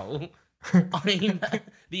now I'm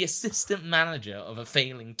the assistant manager of a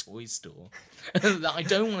failing toy store that I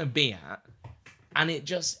don't want to be at. And it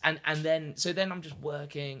just and then I'm just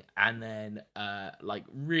working, and then like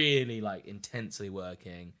really like intensely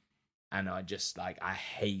working, and I just like I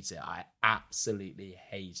hate it. I absolutely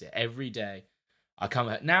hate it. Every day I come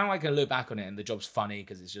out now, I can look back on it and the job's funny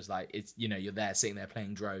because it's just like it's you're there sitting there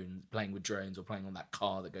playing with drones, or playing on that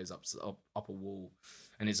car that goes up a wall,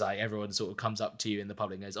 and it's like everyone sort of comes up to you in the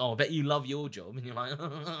public and goes, "Oh, I bet you love your job," and you're like,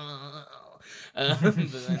 but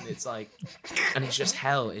then it's like, and it's just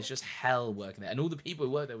hell. It's just hell working there, and all the people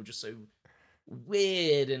who work there were just so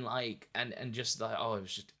weird and like, and just like, oh, it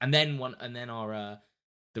was just, and then our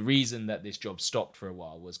the reason that this job stopped for a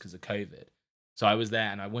while was because of COVID. So I was there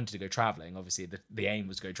and I wanted to go traveling. Obviously, the aim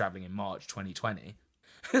was to go traveling in March 2020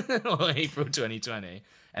 or April 2020,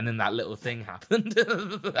 and then that little thing happened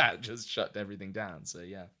that just shut everything down. So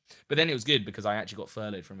yeah, but then it was good because I actually got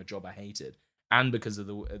furloughed from a job I hated. And because of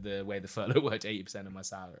the way the furlough worked, 80% of my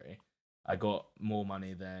salary, I got more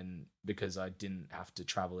money than because I didn't have to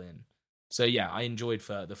travel in. So yeah, I enjoyed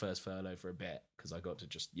the first furlough for a bit because I got to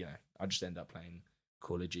just I just ended up playing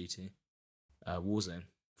Call of Duty, Warzone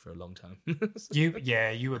for a long time. You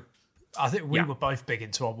were. I think we were both big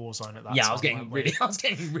into our Warzone at that time. Yeah, I was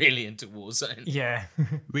getting really into Warzone. Yeah,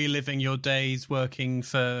 reliving your days working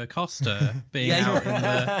for Costa, being out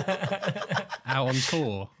on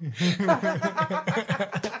tour. Because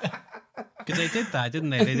they did that, didn't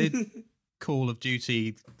they? They did Call of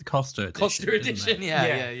Duty Costa Edition. Costa Edition,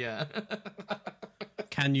 yeah.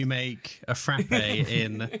 Can you make a frappe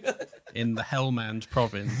in in the Helmand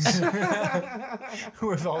province.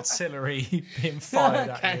 With artillery being fired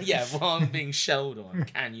at you. Yeah, while I'm being shelled on,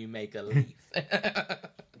 can you make a leaf?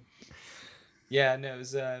 Yeah, no, it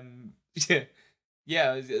was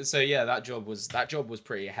so yeah, that job was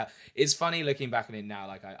pretty hell. It's funny looking back on it now,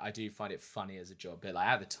 like I do find it funny as a job, but like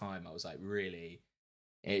at the time I was like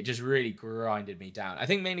it just really grinded me down. I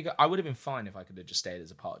think mainly I would have been fine if I could have just stayed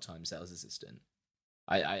as a part-time sales assistant.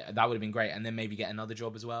 I that would have been great, and then maybe get another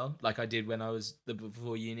job as well, like I did when I was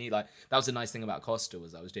before uni. Like that was the nice thing about Costa,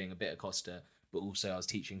 was I was doing a bit of Costa, but also I was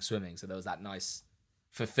teaching swimming, so there was that nice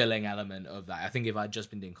fulfilling element of that. I think if I'd just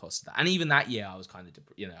been doing Costa, and even that year I was kind of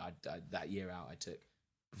that year out I took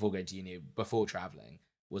before going to uni, before traveling,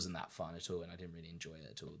 wasn't that fun at all, and I didn't really enjoy it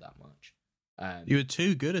at all that much. You were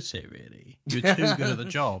too good at it, really. You were too good at the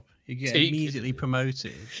job. You get immediately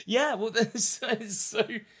promoted. Yeah, well, that's so.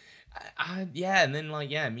 And then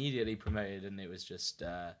immediately promoted, and it was just.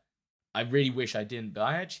 I really wish I didn't, but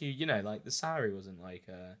I actually, like the salary wasn't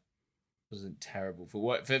terrible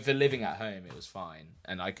for living at home. It was fine,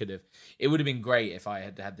 and I could have. It would have been great if I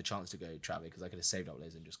had had the chance to go travel, because I could have saved up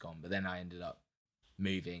loads and just gone. But then I ended up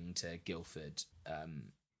moving to Guildford,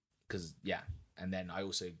 and then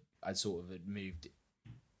I sort of had moved.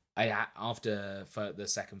 After the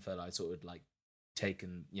second furlough, I sort of like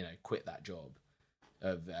taken, quit that job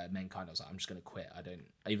of Mankind. I was like, I'm just going to quit.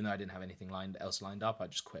 Even though I didn't have anything else lined up, I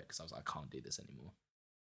just quit because I was like, I can't do this anymore.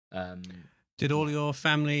 Did all your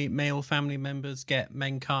male family members get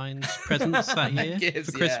Mankind's presents that year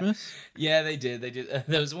for Christmas? Yeah, they did.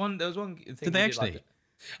 There was one thing. Did they actually?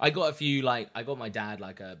 I got a few, I got my dad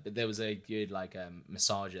but there was a good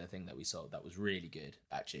massager thing that we sold that was really good,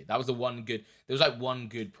 actually. That was the one good. There was one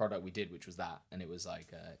good product we did, which was that, and it was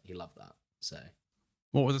he loved that. So,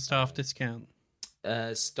 what was the staff discount?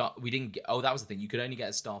 We didn't get. Oh, that was the thing. You could only get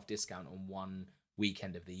a staff discount on one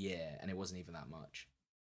weekend of the year, and it wasn't even that much.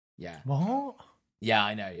 Yeah. What? Yeah,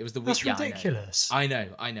 I know. It was the week. That's ridiculous. I know.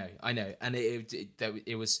 And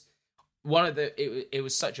it was one of the. It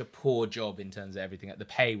was such a poor job in terms of everything. The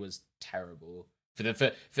pay was terrible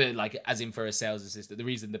for a sales assistant. The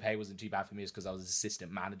reason the pay wasn't too bad for me is because I was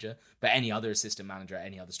assistant manager. But any other assistant manager at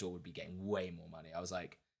any other store would be getting way more money. I was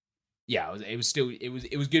like, yeah, it was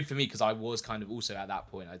good for me because I was kind of also at that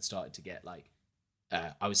point I'd started to get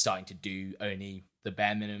I was starting to do only the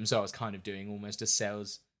bare minimum, so I was kind of doing almost a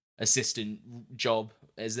sales assistant job,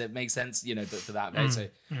 as it makes sense, but for that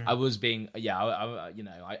I was being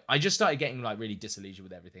I just started getting really disillusioned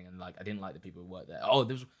with everything, and I didn't like the people who worked there. Oh,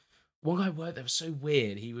 there was one guy who worked there, was so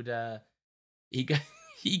weird. He would it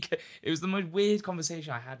was the most weird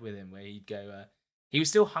conversation I had with him, where he'd go he was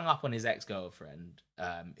still hung up on his ex-girlfriend,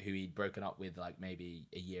 who he'd broken up with maybe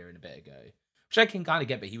a year and a bit ago, which I can kind of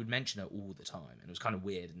get, but he would mention her all the time, and it was kind of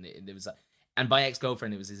weird. And it was and by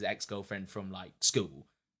ex-girlfriend, it was his ex-girlfriend from school.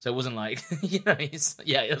 So it wasn't it was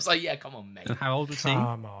yeah, come on, mate. And how old was he?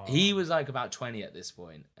 He was about 20 at this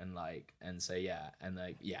point, and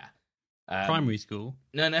primary school?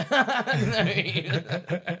 No.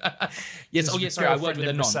 Yes. Oh, yes. Sorry, I worked with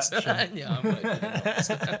a nonce. Yeah, I worked with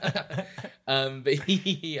a nonce. But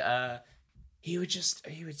he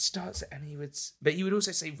would start, and he would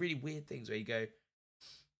also say really weird things where you go,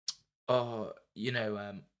 oh,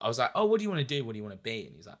 I was like, oh, what do you want to do? What do you want to be?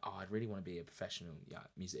 And he's like, oh, I'd really want to be a professional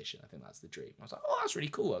musician. I think that's the dream. I was like, oh, that's really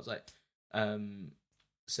cool. I was like,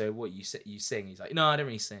 so what, you sing? He's like, no, I don't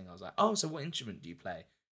really sing. I was like, oh, so what instrument do you play?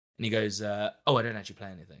 And he goes, oh, I don't actually play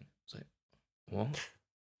anything. I was like, what?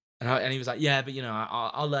 And he was like, yeah, but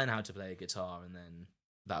I'll learn how to play a guitar, and then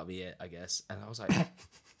that'll be it, I guess. And I was like,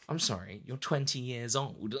 I'm sorry, you're 20 years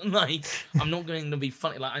old. I'm not going to be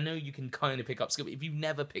funny. I know you can kind of pick up skill, but if you've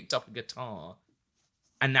never picked up a guitar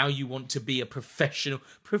and now you want to be a professional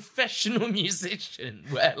musician,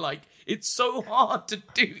 where it's so hard to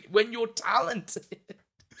do when you're talented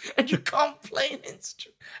and you can't play an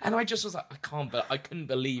instrument. And I just was like, I couldn't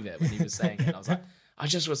believe it when he was saying it. I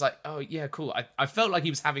just was like, oh yeah, cool. I felt like he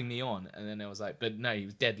was having me on, and then I was like, but no, he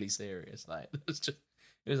was deadly serious.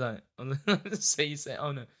 It was like, so you say,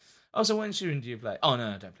 oh no. Oh, so what instrument do you play? Oh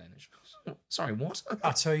no, I don't play an instrument. Sorry, what?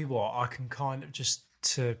 I'll tell you what, I can kind of just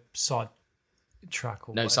to sidetrack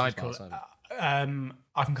or sidebar.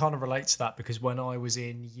 I can kind of relate to that, because when I was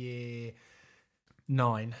in year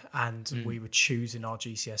 9 and we were choosing our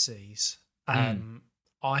GCSEs,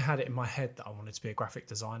 I had it in my head that I wanted to be a graphic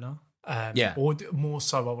designer. Or more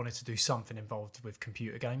so, I wanted to do something involved with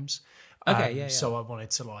computer games. So I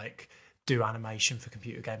wanted to do animation for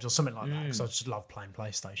computer games or something like that, because I just love playing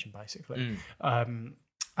PlayStation, basically.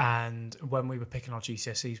 And when we were picking our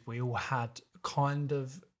GCSEs, we all had kind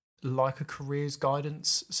of a careers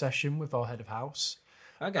guidance session with our head of house.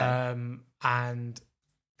 Okay. And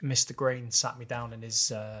Mr. Green sat me down in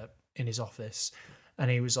his office, and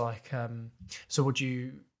he was like, "So, would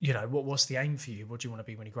what's the aim for you? What do you want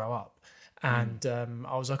to be when you grow up?" And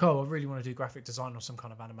I was like, "Oh, I really want to do graphic design or some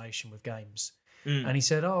kind of animation with games." And he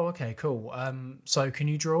said, "Oh, okay, cool. So can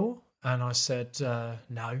you draw?" And I said,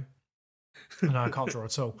 "No." No, I can't draw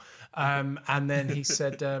at all. And then he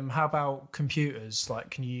said, "How about computers? Like,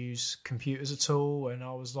 can you use computers at all?" And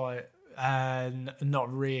I was like,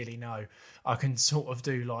 "Not really. No, I can sort of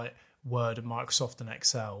do like Word and Microsoft and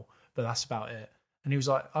Excel, but that's about it." And he was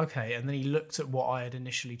like, "Okay." And then he looked at what I had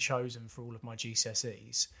initially chosen for all of my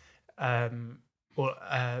GCSEs, or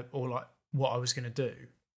like what I was going to do,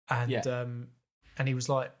 and he was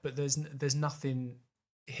like, "But there's nothing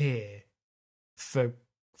here for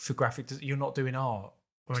graphic. You're not doing art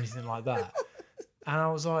or anything like that." And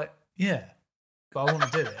I was like, "Yeah, but I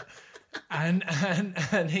want to do it." And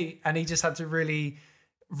he just had to really,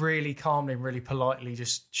 really calmly and really politely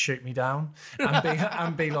just shoot me down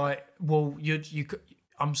and be like, "Well,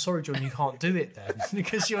 I'm sorry, John, you can't do it then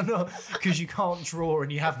because you can't draw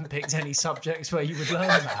and you haven't picked any subjects where you would learn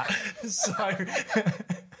that." So,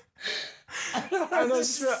 and I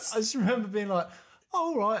just remember being like,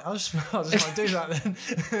 "All right, I'll just want to do that then."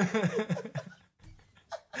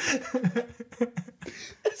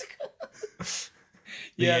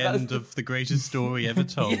 The end of the greatest story ever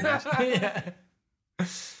told. Yeah.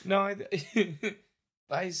 No, that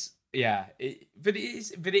is, yeah. But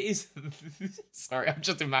it is. Sorry, I'm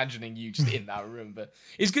just imagining you just in that room. But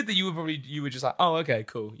it's good that you were just like, "Oh, okay,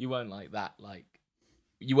 cool." You weren't like that, like.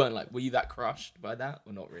 You weren't like, were you that crushed by that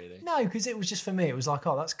or not really? No, because it was just for me. It was like,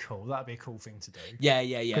 oh, that's cool. That'd be a cool thing to do. Yeah.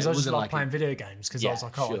 Because I just like playing video games. Because I was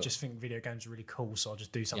like, oh, sure. I just think video games are really cool, so I'll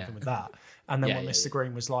just do something with that. And then Yeah, when yeah, Mr.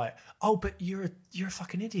 Green was like, "Oh, but you're a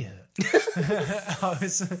fucking idiot," I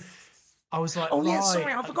was like, "Oh right. yeah,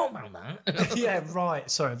 sorry, I forgot about that." Yeah, right.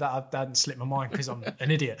 Sorry, that hadn't slipped my mind because I'm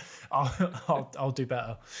an idiot. I'll do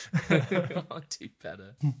better. I'll do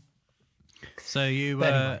better. So you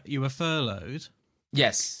were furloughed.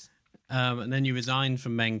 Yes. And then you resigned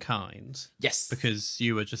from Mankind. Yes. Because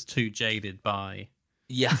you were just too jaded by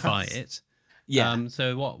it. Yeah.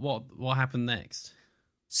 So what happened next?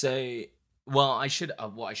 So, well, what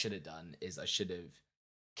I should have done is I should have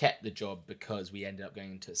kept the job because we ended up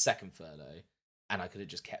going into a second furlough, and I could have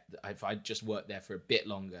just kept. If I just worked there for a bit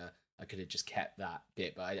longer, I could have just kept that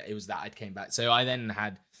bit. But it was that I came back. So I then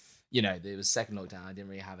had. There was second lockdown. I didn't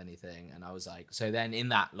really have anything, and I was like, so then in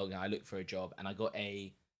that lockdown, I looked for a job, and I got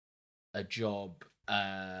a job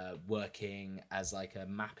working as like a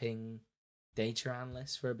mapping data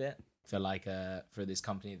analyst for a bit for this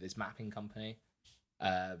company, this mapping company.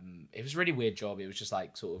 It was a really weird job. It was just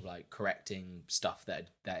like sort of like correcting stuff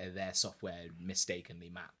that their software mistakenly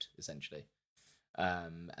mapped, essentially.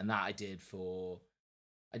 And that I did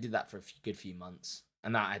that for a good few months,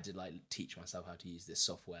 and that I had to like teach myself how to use this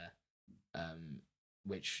software.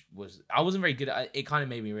 Which I wasn't very good at. It kind of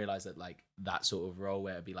made me realize that like that sort of role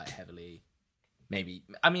where it'd be like heavily, maybe.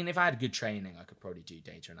 I mean, if I had good training, I could probably do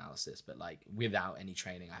data analysis, but like without any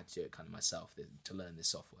training, I had to do it kind of myself to learn this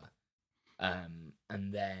software.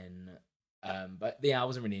 And then, but yeah, I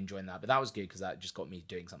wasn't really enjoying that, but that was good because that just got me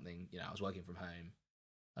doing something. I was working from home.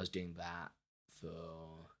 I was doing that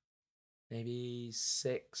for maybe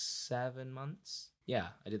 6-7 months. Yeah,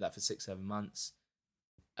 I did that for 6-7 months.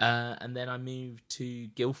 And then I moved to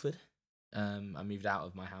Guildford. I moved out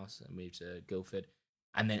of my house and moved to Guildford.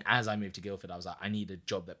 And then as I moved to Guildford, I was like, I need a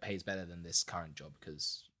job that pays better than this current job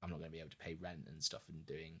because I'm not going to be able to pay rent and stuff and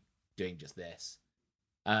doing just this.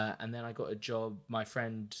 And then I got a job. My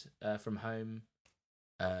friend from home,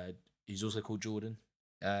 who's also called Jordan,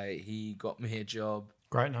 he got me a job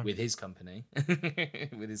with his company,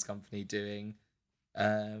 doing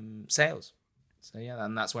sales. So yeah,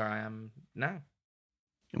 and that's where I am now.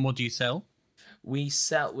 And what do you sell? We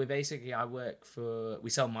sell Microsoft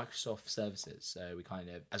services. So we kind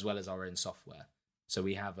of, as well as our own software. So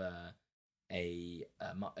we have a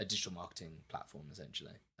digital marketing platform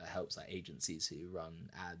essentially that helps like agencies who run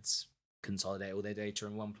ads consolidate all their data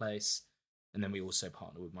in one place, and then we also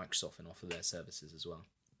partner with Microsoft and offer their services as well.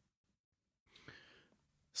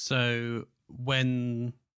 So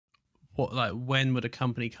when would a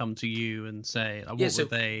company come to you and say what would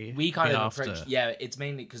they we kind be of after? approach, it's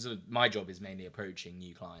mainly because my job is mainly approaching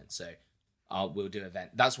new clients. So we'll do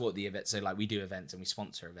events. That's what the event. So like we do events and we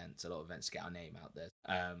sponsor events, a lot of events to get our name out there.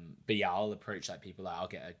 But yeah, I'll approach like people. Like I'll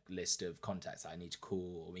get a list of contacts that I need to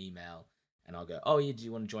call or email, and I'll go, "Oh yeah, do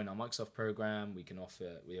you want to join our Microsoft program?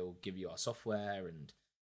 We'll give you our software, and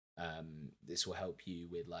This will help you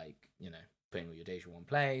with like, you know, putting all your data in one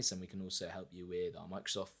place, and we can also help you with our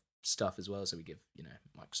Microsoft stuff as well. So we give, you know,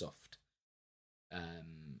 Microsoft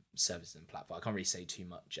services and platform. I can't really say too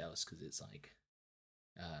much else because it's like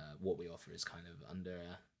what we offer is kind of under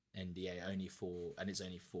NDA it's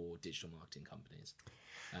only for digital marketing companies.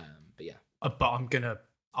 But yeah. But I'm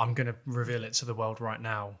gonna reveal it to the world right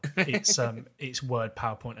now. It's Word,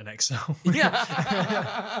 PowerPoint, and Excel. Yeah.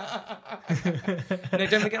 No,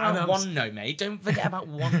 don't forget about OneNote, mate. Don't forget about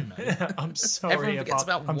OneNote. I'm sorry. Everyone forgets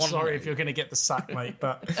about I'm OneNote. sorry if you're going to get the sack, mate.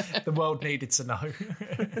 But the world needed to know.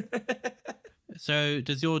 So,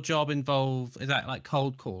 does your job involve? Is that like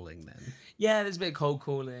cold calling then? Yeah, there's a bit of cold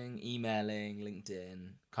calling, emailing,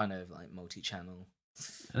 LinkedIn, kind of like multi-channel.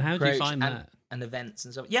 And how do you find that? And events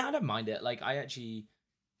and stuff. Yeah, I don't mind it. Like, I'm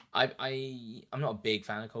not a big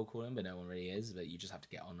fan of cold calling, but no one really is. But you just have to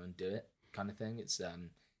get on and do it, kind of thing. It's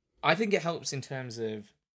I think it helps in terms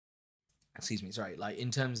of, like in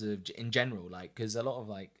terms of in general, like because a lot of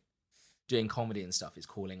like doing comedy and stuff is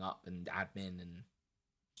calling up and admin and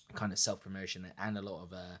kind of self-promotion, and a lot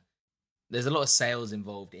of there's a lot of sales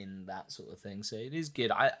involved in that sort of thing. So it is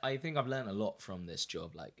good. I think I've learned a lot from this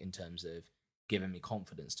job, like in terms of giving me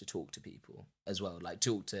confidence to talk to people as well, like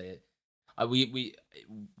talk to we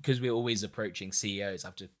because we're always approaching CEOs. I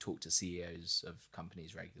have to talk to CEOs of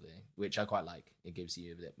companies regularly, which I quite like. It gives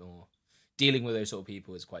you a bit more, dealing with those sort of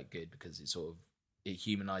people is quite good because it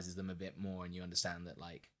humanizes them a bit more, and you understand that,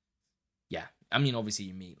 like, yeah, I mean, obviously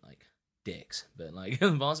you meet like dicks, but like the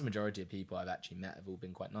vast majority of people I've actually met have all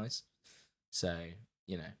been quite nice. So,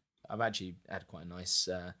 you know, I've actually had quite a nice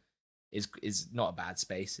is not a bad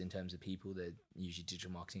space in terms of people. They're usually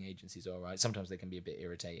digital marketing agencies are all right. Sometimes they can be a bit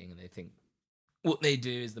irritating and they think what they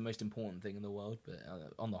do is the most important thing in the world, but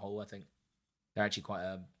on the whole, I think they're actually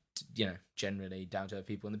quite generally down to earth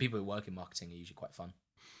people, and the people who work in marketing are usually quite fun.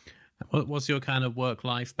 What's your kind of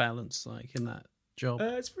work-life balance like in that job?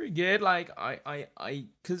 It's pretty good. Like I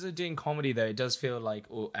because of doing comedy though, it does feel like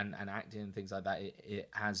and acting and things like that. It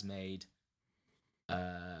has made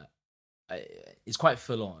it's quite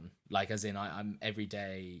full on. Like as in I'm every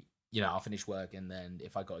day. You know, I'll finish work, and then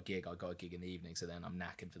if I got a gig, in the evening. So then I'm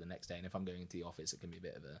knackered for the next day. And if I'm going into the office, it can be a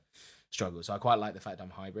bit of a struggle. So I quite like the fact I'm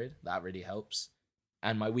hybrid. That really helps.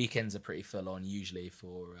 And my weekends are pretty full on usually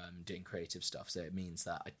for doing creative stuff. So it means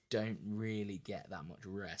that I don't really get that much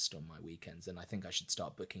rest on my weekends. And I think I should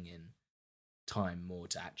start booking in time more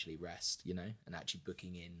to actually rest, you know, and actually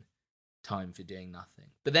booking in time for doing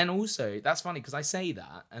nothing. But then also, that's funny because I say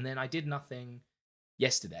that, and then I did nothing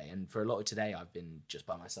yesterday, and for a lot of today I've been just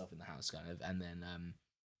by myself in the house kind of, and then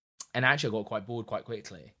and actually I got quite bored quite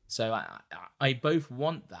quickly. So I both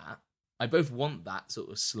want that sort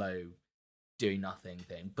of slow doing nothing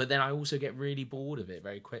thing, but then I also get really bored of it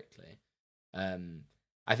very quickly.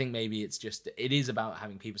 I think maybe it is about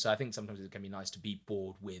having people. So I think sometimes it can be nice to be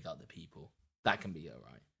bored with other people. That can be all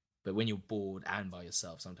right, but when you're bored and by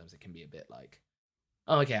yourself, sometimes it can be a bit like,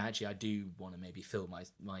 oh, okay, actually, I do want to maybe fill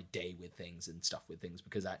my day with things and stuff with things,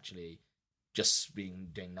 because actually just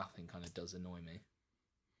doing nothing kind of does annoy me.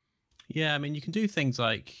 Yeah, I mean, you can do things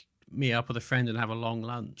like meet up with a friend and have a long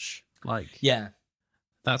lunch. Like, yeah,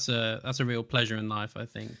 that's a real pleasure in life, I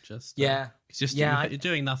think. You're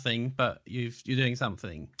doing nothing, but you're doing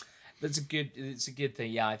something. It's a good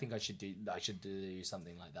thing. Yeah, I think I should do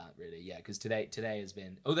something like that, really. Yeah, because today has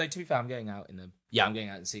been, although to be fair, I'm going out and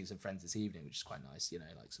seeing some friends this evening, which is quite nice, you know,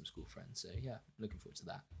 like some school friends. So yeah, looking forward to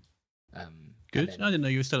that. Good. I didn't know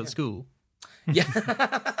you were still at school. Yeah.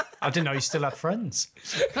 I didn't know you still had friends.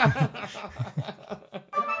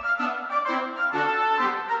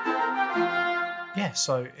 Yeah,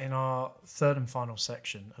 so in our third and final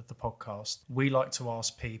section of the podcast, we like to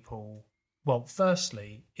ask people, well,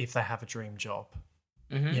 firstly, if they have a dream job.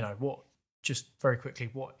 Mm-hmm. You know, just very quickly,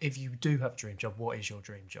 if you do have a dream job, what is your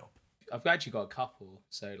dream job? I've actually got a couple.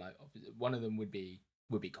 So like one of them would be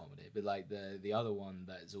comedy, but like the other one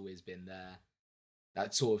that's always been there,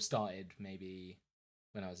 that sort of started maybe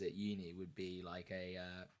when I was at uni, would be like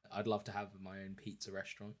I'd love to have my own pizza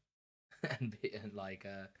restaurant and like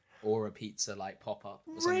or a pizza like pop up.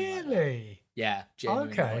 Really? Like that. Yeah,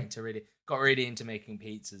 genuinely okay. got really into making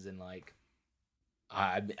pizzas, and like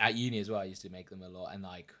at uni as well, I used to make them a lot, and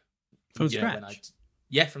like from scratch.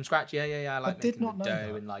 From scratch. Yeah. I like making the dough,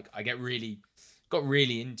 that. and like I got really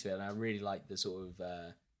into it, and I really like the sort of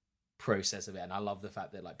process of it, and I love the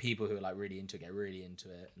fact that like people who are like really into it get really into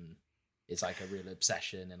it, and it's like a real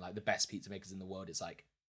obsession, and like the best pizza makers in the world. It's like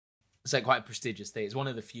quite a prestigious thing. It's one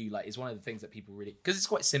of the few, like it's one of the things that people really, because it's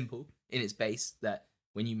quite simple in its base, that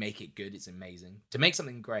when you make it good, it's amazing. To make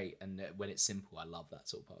something great, and when it's simple, I love that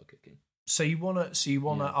sort of part of cooking. So you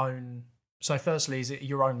wanna own. So firstly, is it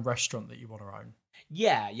your own restaurant that you want to own?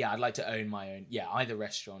 Yeah, I'd like to own my own. Yeah, either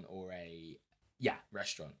restaurant or a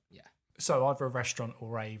restaurant. Yeah, So either a restaurant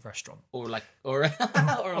or a restaurant, or like or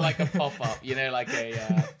like a pop up. You know, like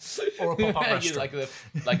a or a pop-up restaurant,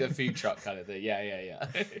 like a food truck kind of thing. Yeah.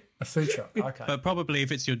 a food truck. Okay. But probably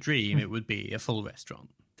if it's your dream, it would be a full restaurant.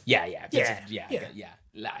 Yeah. And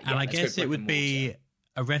I guess it would be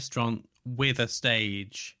a restaurant with a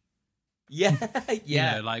stage. Yeah. You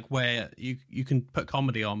know, like where you can put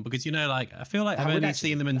comedy on, because like I feel like I've only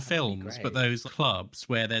seen them in films, but those clubs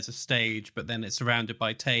where there's a stage, but then it's surrounded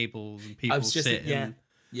by tables and people sit. Yeah.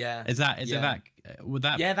 Is that would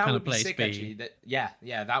that that kind would of place sick, be? Actually.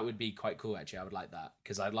 That would be quite cool. Actually, I would like that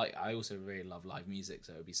because I also really love live music,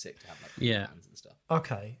 so it would be sick to have like bands and stuff.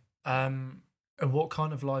 Okay. And what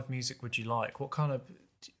kind of live music would you like? What kind of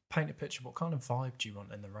paint a picture? What kind of vibe do you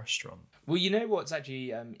want in the restaurant? Well, you know what's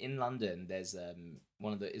actually in London. There's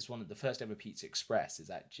one of the first ever Pizza Express is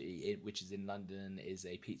actually which is in London, is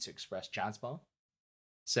a Pizza Express jazz bar.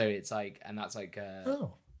 So it's like, and that's like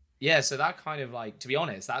yeah. So that kind of like, to be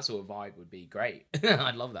honest, that sort of vibe would be great.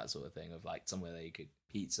 I'd love that sort of thing of like somewhere that you could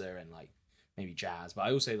pizza and like maybe jazz. But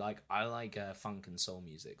I also like funk and soul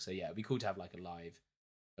music. So yeah, it'd be cool to have like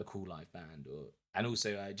a cool live band. And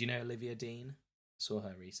also, do you know Olivia Dean? Saw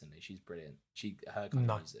her recently. She's brilliant. Her kind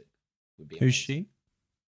of music would be amazing. Who's she?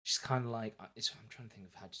 She's kind of like, I'm trying to think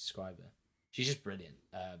of how to describe her. She's just brilliant.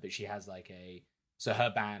 But she has like so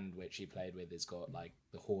her band, which she played with, has got like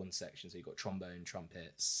the horn section. So you've got trombone,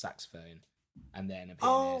 trumpet, saxophone, and then a pianist.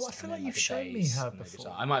 Oh, I feel like you've shown me her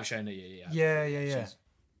before. I might have shown her you. Yeah.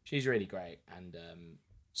 She's really great. And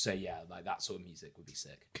so yeah, like that sort of music would be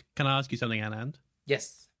sick. Can I ask you something, Anand?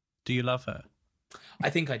 Yes. Do you love her? I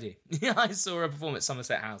think I do. I saw her perform at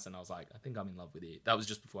Somerset House and I was like, I think I'm in love with you. That was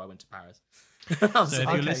just before I went to Paris. So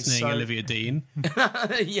if you're listening, Olivia Dean.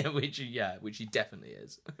 which she definitely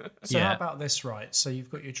is. So how about this, right? So you've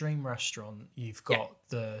got your dream restaurant, you've got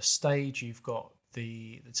the stage, you've got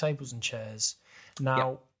the tables and chairs.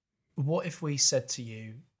 Now, what if we said to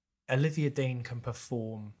you, Olivia Dean can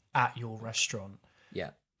perform at your restaurant? Yeah.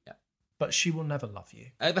 But she will never love you.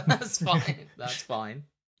 That's fine.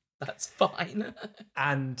 That's fine.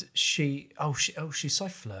 And she's so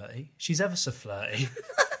flirty. She's ever so flirty.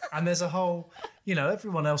 And there's a whole,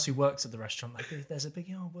 everyone else who works at the restaurant, like there's a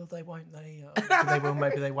big, they won't, they will,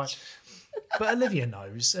 maybe they won't. But Olivia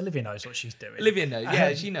knows what she's doing. Olivia knows.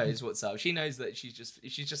 Yeah, she knows what's up. She knows that she's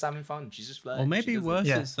just having fun. She's just flirting. Or maybe worse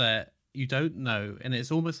is that you don't know, and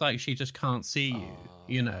it's almost like she just can't see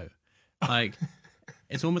you. Like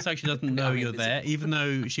it's almost like she doesn't know you're there, even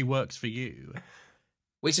though she works for you.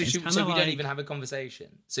 Wait, so we don't even have a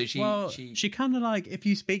conversation. So she kind of like, if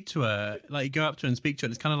you speak to her, like you go up to her and speak to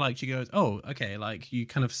her, it's kind of like she goes, oh, okay, like you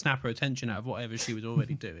kind of snap her attention out of whatever she was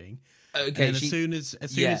already doing. Okay. And as soon as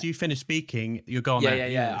you finish speaking, you're gone.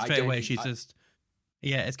 Straight away, she's just.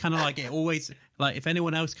 Yeah, it's kind of like it always, like if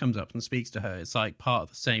anyone else comes up and speaks to her, it's like part of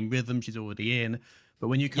the same rhythm she's already in. But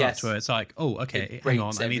when you come up to her, it's like, oh, okay, hang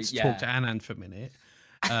on, I need to talk to Anand for a minute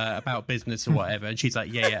about business or whatever. And she's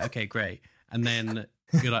like, yeah, okay, great. And then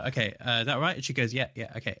you're like, okay, is that right? And she goes, yeah,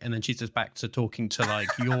 okay. And then she's just back to talking to like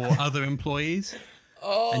your other employees.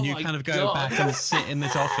 Oh, and you kind of go back and sit in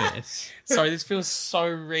this office. Sorry, this feels so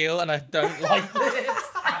real and I don't like this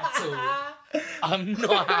at all. I'm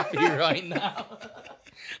not happy right now.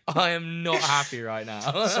 I am not happy right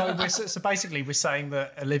now. So basically we're saying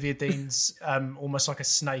that Olivia Dean's almost like a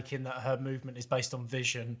snake in that her movement is based on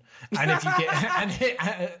vision. And if you get...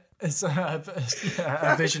 her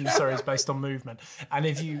vision, is based on movement. And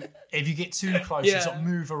if you get too close and sort of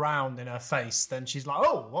move around in her face, then she's like,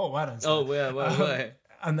 Anand. Wait.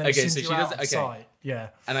 And then so she does outside. Yeah.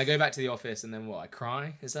 And I go back to the office, and then what? I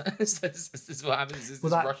cry. Is this what happens? Is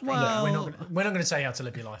this rush? We're not going to tell you how to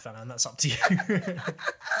live your life, Anna, and that's up to you.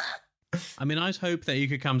 I mean, I just hope that you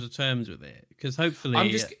could come to terms with it, because hopefully...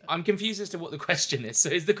 I'm confused as to what the question is. So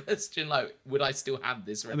is the question like, would I still have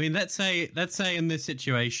this? I mean, let's say in this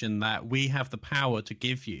situation that we have the power to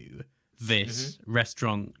give you this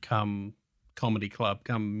restaurant come comedy club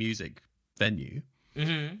come music venue,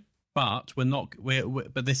 but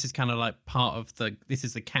but this is kind of like part of this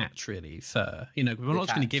is the catch really for, we're not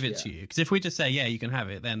just going to give it to you, because if we just say, yeah, you can have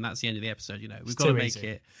it, then that's the end of the episode. We've got to make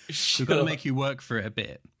it, we've got to make you work for it a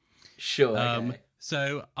bit. Sure. Okay.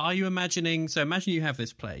 So are you imagine you have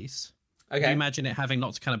this place. Okay. Do you imagine it having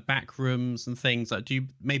lots of kind of back rooms and things? Like, do you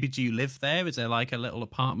live there? Is there like a little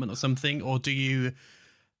apartment or something? Or do you,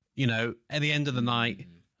 at the end of the night,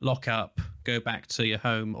 lock up, go back to your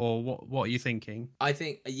home? Or what are you thinking? I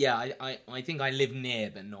think, I think I live near,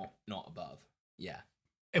 but not above. Yeah.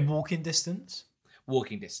 In walking distance?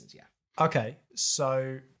 Walking distance, yeah. Okay,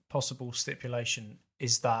 so possible stipulation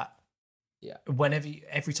is that Yeah.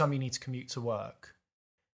 every time you need to commute to work,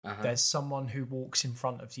 there's someone who walks in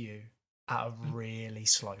front of you at a really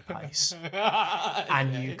slow pace,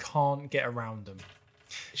 and you can't get around them.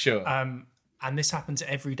 Sure. And this happens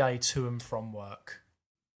every day to and from work.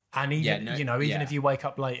 And even if you wake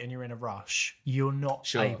up late and you're in a rush, you're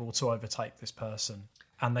not able to overtake this person.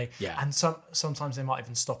 And sometimes they might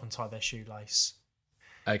even stop and tie their shoelace.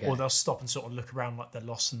 Okay. Or they'll stop and sort of look around like they're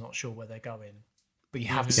lost and not sure where they're going. But you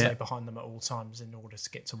have to stay behind them at all times in order to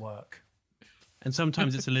get to work. And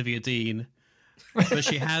sometimes it's Olivia Dean, but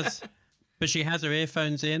she has her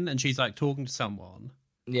earphones in and she's like talking to someone.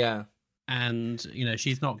 Yeah. And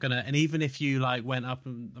she's not gonna. And even if you like went up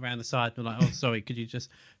and around the side and like, oh, sorry, could you just?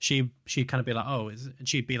 She'd kind of be like, oh, and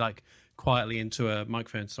she'd be like quietly into a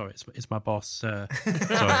microphone. Sorry, it's my boss. Sorry,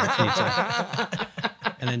 I need to.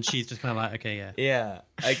 And then she's just kind of like, okay, yeah, yeah,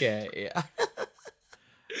 okay, yeah.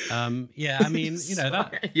 Yeah. I mean,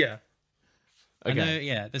 that. Yeah. Okay. I know.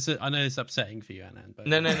 Yeah. I know it's upsetting for you, Anand. But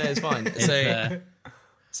no, it's fine.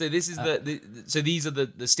 So this is so these are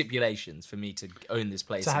the stipulations for me to own this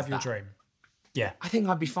place. To have your dream. Yeah. I think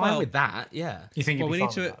I'd be fine with that. Yeah. You think we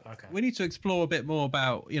need to we need to explore a bit more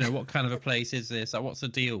about what kind of a place is this? Like, what's the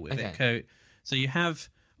deal with it? So you have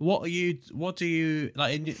what do you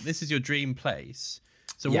like? This is your dream place.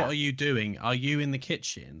 So what are you doing? Are you in the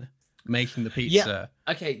kitchen making the pizza?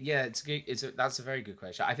 Yeah. Okay. Yeah. It's good. That's a very good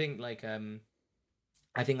question. I think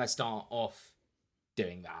I think I start off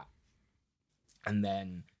doing that, and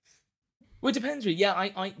then. Well, it depends. Really.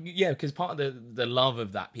 Yeah, because part of the love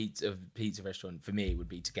of that pizza restaurant for me would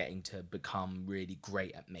be getting to become really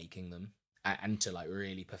great at making them and to like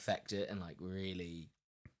really perfect it and like really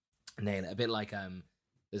nail it. A bit like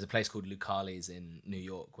there's a place called Lucali's in New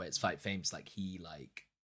York where it's like famous. Like he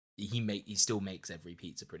still makes every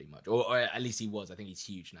pizza pretty much, or at least he was. I think he's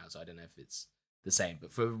huge now, so I don't know if it's the same.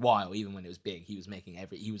 But for a while, even when it was big, he was making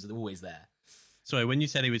he was always there. Sorry, when you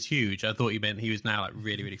said he was huge, I thought you meant he was now like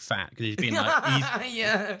really, really fat because he's been like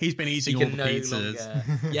he's been eating all the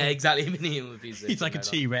pizzas. Yeah, exactly. He's been eating all the pizzas. He's like a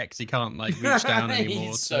T-Rex. He can't like reach down anymore.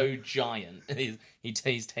 He's so giant.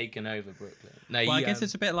 He's taken over Brooklyn. No, I guess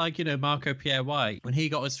it's a bit like Marco Pierre White when he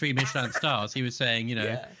got his 3 Michelin stars. He was saying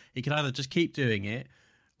he could either just keep doing it.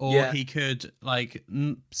 Or he could like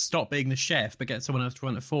stop being the chef, but get someone else to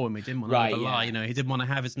run it for him. He didn't want to lie. He didn't want to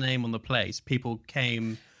have his name on the place. People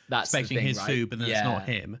came expecting his food, but then it's not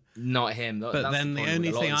him. Not him. But then the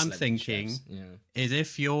only thing I'm thinking is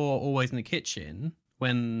if you're always in the kitchen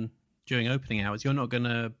during opening hours, you're not going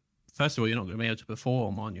to. First of all, you're not going to be able to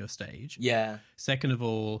perform on your stage. Yeah. Second of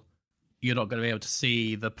all, you're not going to be able to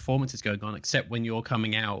see the performances going on, except when you're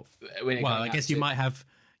coming out. I guess you might have.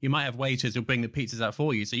 You might have waiters who'll bring the pizzas out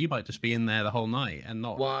for you, so you might just be in there the whole night and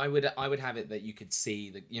not. Well, I would have it that you could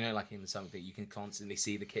see like in the summer thing, you can constantly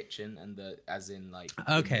see the kitchen and as in like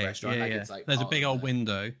in the restaurant. It's like there's a big old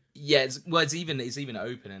window. Yeah, it's even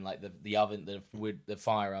open and like the oven, the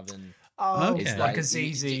fire oven. Oh, it's like a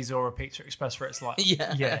ZZ's or a Pizza Express where it's like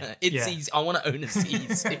it's easy. I want to own a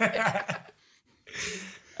Z's.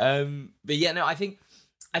 But yeah, no, I think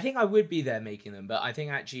I would be there making them, but I think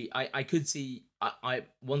actually I could see. I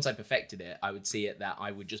once I perfected it, I would see it that I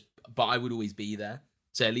would always be there.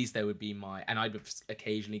 So at least there would be and I'd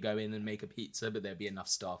occasionally go in and make a pizza, but there'd be enough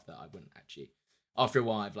staff that I wouldn't actually. After a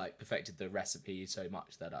while, I've like perfected the recipe so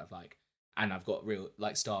much that I've got real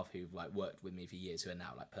like staff who've like worked with me for years who are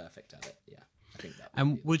now like perfect at it. Yeah, I think that.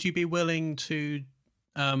 And would you be willing to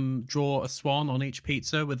draw a swan on each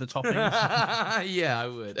pizza with the toppings? Yeah, I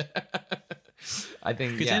would. I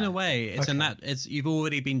think because in a way it's you've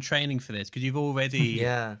already been training for this because you've already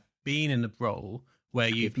been in a role where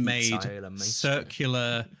you've made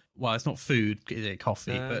circular. Well, it's not food, is it?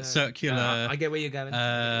 Coffee, but circular. I get where you're going.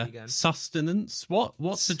 Sustenance.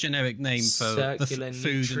 What's the generic name for the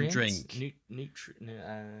food and drink?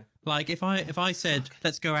 Like if I said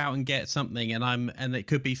let's go out and get something and it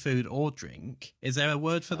could be food or drink. Is there a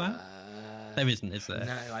word for that? There isn't, is there?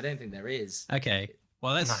 No, I don't think there is. Okay.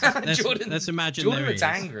 Well, let's imagine Jordan there looked is.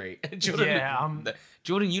 angry.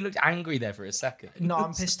 Jordan, you looked angry there for a second. No,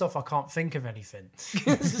 I'm pissed off. I can't think of anything.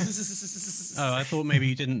 Oh, I thought maybe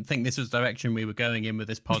you didn't think this was the direction we were going in with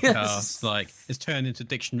this podcast. Like, it's turned into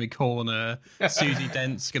Dictionary Corner. Susie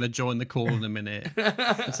Dent's going to join the call in a minute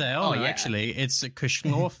and say, actually, it's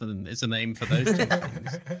Kushnorthen is a name for those two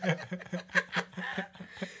things.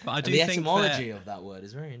 But I do the think etymology of that word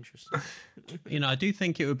is very interesting. I do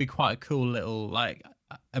think it would be quite a cool little, like,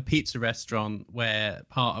 a pizza restaurant where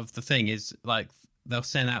part of the thing is, like, they'll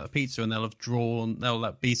send out the pizza and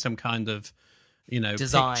there'll be some kind of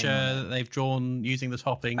Design picture on it. that they've drawn using the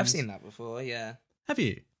toppings. I've seen that before. Yeah. Have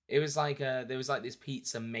you? It was like there was like this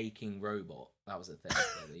pizza making robot. That was a thing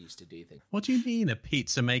where they used to do things. What do you mean a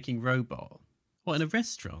pizza making robot? What, in a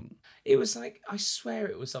restaurant? It was like, I swear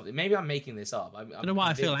it was something. Maybe I'm making this up. I don't know why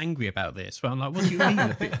I feel angry about this, but I'm like, what do you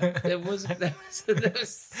mean? There was.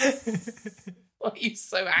 Why are you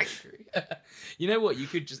so angry? You know what? You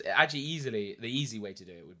could just actually the easy way to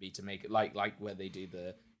do it would be to make it like where they do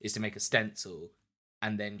is to make a stencil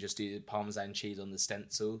and then just do the Parmesan cheese on the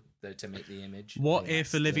stencil to make the image. What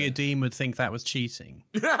if Olivia Dean would think that was cheating?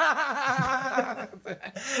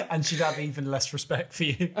 And she'd have even less respect for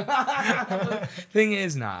you. Thing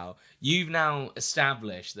is, now you've now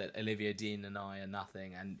established that Olivia Dean and I are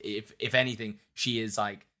nothing, and if anything, she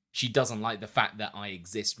doesn't like the fact that I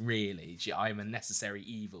exist. Really, I am a necessary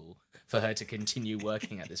evil for her to continue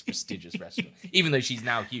working at this prestigious restaurant, even though she's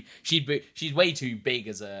now huge. She's way too big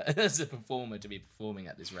as a performer to be performing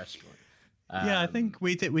at this restaurant. Yeah, I think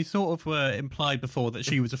we did. We sort of were implied before that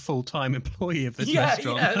she was a full-time employee of this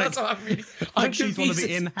restaurant. Yeah, that's what I'm really. Like she's one of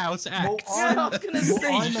the in-house acts. I was gonna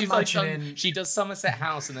say she's imagining... she does Somerset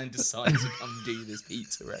House and then decides to come do this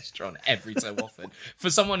pizza restaurant every so often for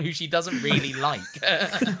someone who she doesn't really like.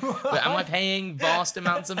 But am I paying vast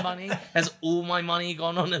amounts of money? Has all my money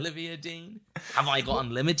gone on Olivia Dean? Have I got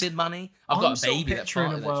unlimited money? I've got a baby that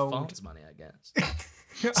farts money, I guess.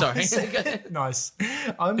 Sorry. Nice.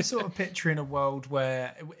 I'm sort of picturing a world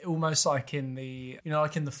where almost like in the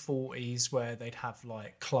 40s where they'd have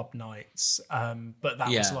like club nights, but that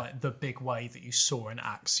was like the big way that you saw an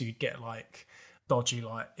act. So you'd get like dodgy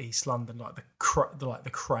like East London, like the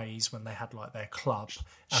Craze when they had like their club,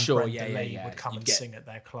 and Brenda Lee would come and sing at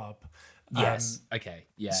their club. Yes. Okay.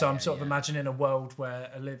 Yeah. So I'm sort of imagining a world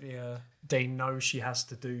where Olivia Dean knows she has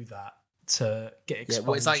to do that to get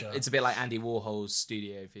exposure. Yeah, well, it's a bit like Andy Warhol's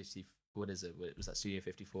Studio 50. What is it? Was that Studio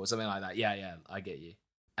 54? Something like that. Yeah, I get you.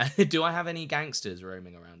 Do I have any gangsters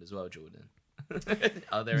roaming around as well, Jordan?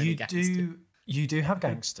 Are there any gangsters? You do have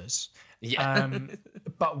gangsters. Yeah.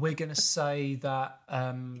 But we're going to say that...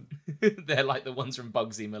 they're like the ones from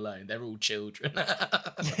Bugsy Malone. They're all children.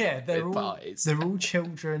 Yeah, they're all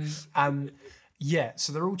children.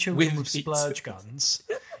 So they're all children with splurge guns.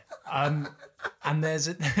 And there's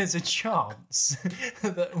a chance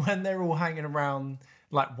that when they're all hanging around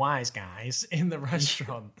like wise guys in the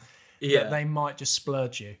restaurant, that they might just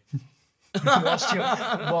splurge you.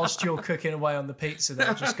 whilst you're cooking away on the pizza,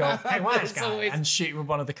 they'll just go, "Hey, wise guy," and shoot you with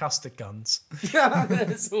one of the custard guns.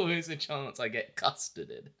 There's always a chance I get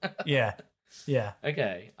custarded. Yeah.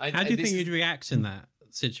 Okay. How do you think you'd react in that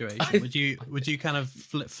situation? Would you kind of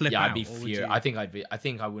flip out? I'd be furious. I think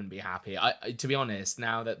I wouldn't be happy. To be honest,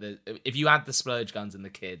 now that if you add the splurge guns and the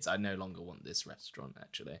kids, I no longer want this restaurant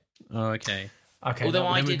actually. Oh, okay. Although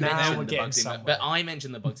I did mention the Bugsy Malone, but I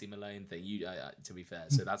mentioned the Bugsy Malone thing. To be fair,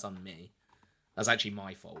 so that's on me. That's actually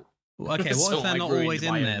my fault. Okay, what if they're not always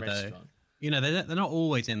in there though? They're not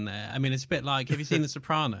always in there. I mean, it's a bit like, have you seen The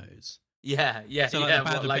Sopranos? Yeah. So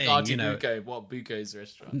like Artie Bucco, Bucco's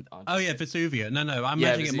restaurant? Oh yeah, Vesuvio. No, I'm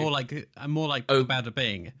imagining it more like Bada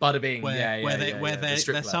Bing. Bada Bing, where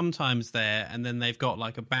they're sometimes there, and then they've got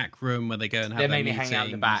like a back room where they go and have. They maybe hang out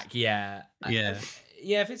in the back. Yeah. Yeah.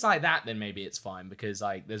 Yeah, if it's like that, then maybe it's fine because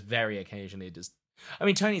like there's very occasionally just. I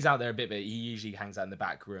mean, Tony's out there a bit, but he usually hangs out in the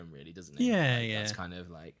back room, really, doesn't he? Yeah. That's kind of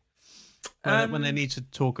like. When they need to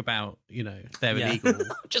talk about, their illegal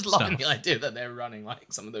just loving the idea that they're running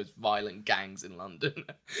like some of those violent gangs in London.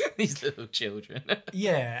 These little children.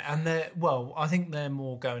 Yeah, and I think they're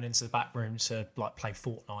more going into the back room to like play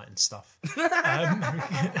Fortnite and stuff,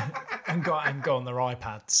 and go on their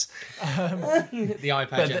iPads. The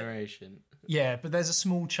iPad generation. Yeah, but there's a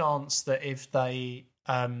small chance that if their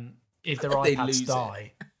iPads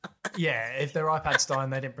die. Yeah, if their iPads die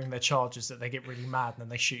and they didn't bring their chargers, that they get really mad and then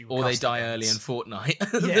they shoot you with or they die guns. early in Fortnite.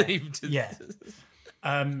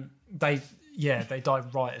 They die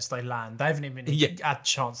right as they land. They haven't even had a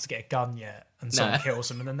chance to get a gun yet, and someone kills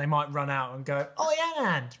them, and then they might run out and go, "Oh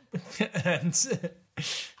yeah,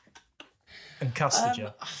 and custard you."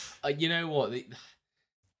 You know what?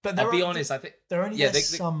 But I'll be honest. I think they're only there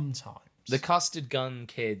sometimes. The custard gun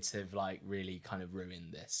kids have like really kind of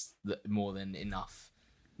ruined this more than enough.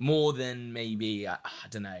 More than maybe I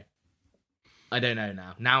don't know. I don't know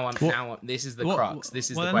now. Now this is the crux. This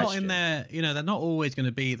is the question. They're not in there. They're not always going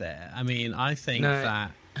to be there. I mean, I think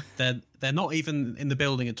that they're not even in the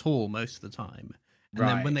building at all most of the time. And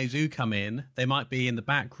then when they do come in, they might be in the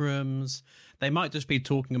back rooms. They might just be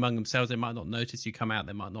talking among themselves. They might not notice you come out.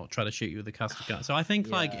 They might not try to shoot you with the custard gun. So I think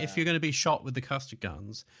like if you're going to be shot with the custard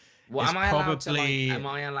guns, am I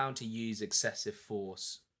allowed to use excessive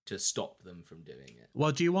force to stop them from doing it.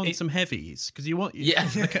 Well, do you want some heavies? Because you want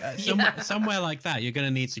somewhere like that, you're going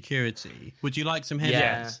to need security. Would you like some heavies?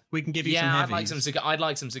 Yeah. We can give you some heavies. I'd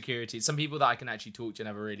like some security. Some people that I can actually talk to and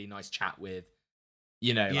have a really nice chat with.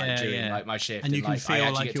 During like my shift, and you can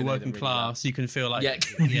feel like you're working class. You can feel like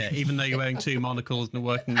even though you're wearing 2 monocles and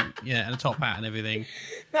working and a top hat and everything.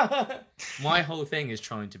 My whole thing is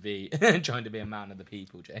trying to be a man of the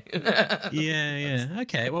people, Jay.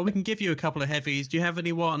 Okay, well, we can give you a couple of heavies. Do you have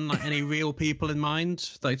any real people in mind,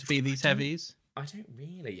 like to be these heavies? I don't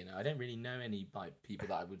really, I don't really know any people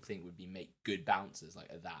that I would think would make good bouncers like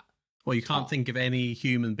that. Well, you can't think of any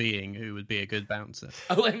human being who would be a good bouncer.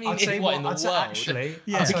 Oh, I mean, I'll tell you what, in the world? Actually,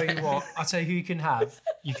 I'll tell you what. I'll tell you who you can have.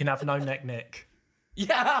 You can have No Neck Nick.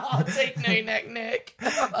 Yeah, I'll take No Neck Nick.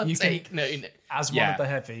 I'll take No Neck. As one of the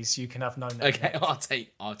heavies, you can have No Neck Nick. Okay,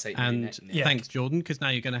 I'll take No Neck Nick. And thanks, Jordan, because now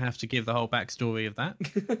you're going to have to give the whole backstory of that.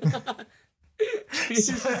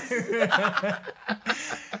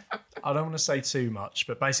 I don't want to say too much,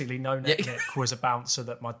 but basically No Neck Nick was a bouncer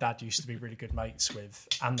that my dad used to be really good mates with,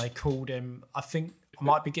 and they called him, I think I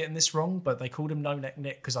might be getting this wrong, but they called him No Neck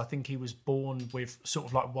Nick because I think he was born with sort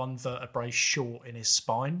of like one vertebrae short in his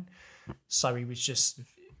spine. So he was just,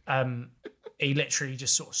 he literally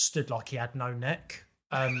just sort of stood like he had no neck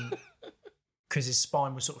because his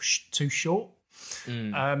spine was sort of too short.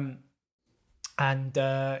 And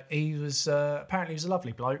he was apparently he was a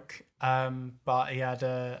lovely bloke, but he had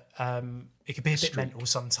he could be a bit mental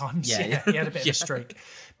sometimes. Yeah, he had a bit of a streak.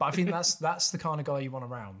 But I think that's the kind of guy you want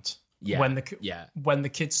around. Yeah, when the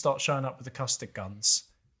kids start showing up with the custard guns,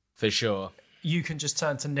 for sure, you can just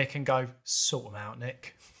turn to Nick and go, "Sort them out,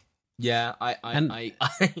 Nick." Yeah,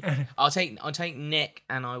 I'll take Nick,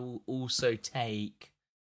 and I will also take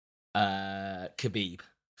Khabib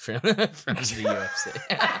from the UFC.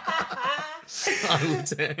 I will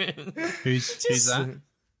do. Who's that?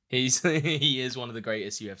 He is one of the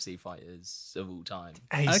greatest UFC fighters of all time.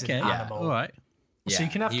 He's an animal. All right. So you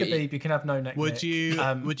can have Khabib, you can have No Neck Nick. Would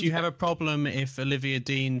you have a problem if Olivia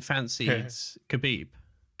Dean fancied Khabib?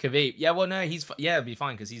 Khabib, yeah, well, no, it'd be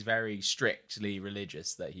fine because he's very strictly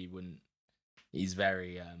religious. That he wouldn't. He's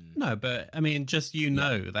very. No, but I mean, just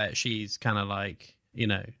that she's kind of like.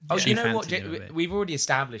 Oh, you know what? We've already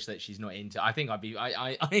established that she's not into. I think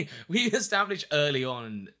we established early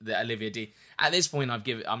on that Olivia Dean. At this point,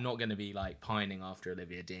 I'm not going to be like pining after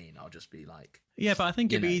Olivia Dean. I'll just be like. Yeah, but I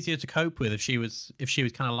think it'd be easier to cope with if she was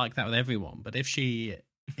kind of like that with everyone. But if she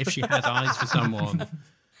has eyes for someone.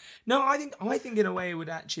 No, I think in a way it would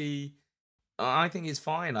actually. I think it's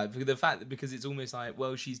fine. Like the fact that because it's almost like,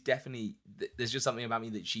 well, she's definitely. There's just something about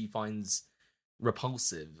me that she finds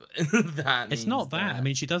repulsive. It's not that. I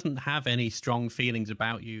mean, she doesn't have any strong feelings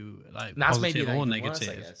about you, like that's positive or negative. Worse,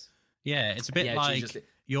 I guess. Yeah, it's a bit like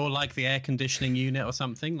you're like the air conditioning unit or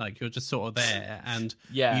something. Like you're just sort of there, and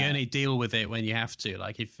you only deal with it when you have to.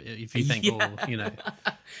 Like if you think,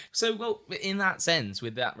 So, well, in that sense,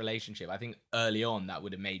 with that relationship, I think early on that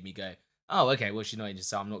would have made me go, oh, okay, well, she's not interested,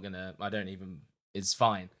 so I'm not gonna. I don't even. It's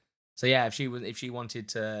fine. So yeah, if she wanted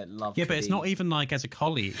to love, but it's not even like as a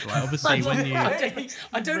colleague. Like obviously, when you,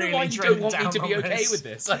 I don't know why you don't want me to be okay with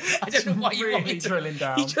this. I don't know why you want me to. Drilling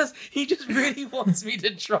down. He just really wants me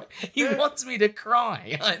to try. He wants me to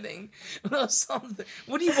cry. I think or something.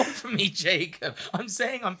 What do you want from me, Jacob? I'm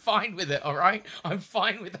saying I'm fine with it. All right, I'm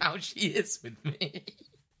fine with how she is with me.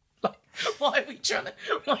 Like, why are we trying to?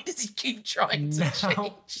 Why does he keep trying to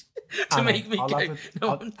change to make me go?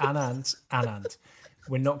 Anand.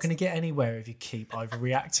 We're not going to get anywhere if you keep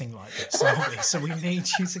overreacting like this, are we? So we need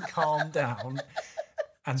you to calm down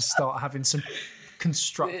and start having some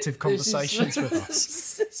constructive conversations with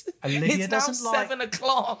us. Olivia doesn't like 7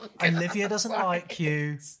 o'clock. Olivia doesn't like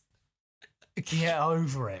you. Get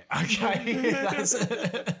over it,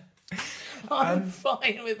 okay? I'm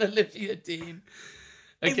fine with Olivia Dean.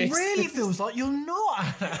 Okay. It really feels like you're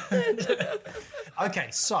not. Okay,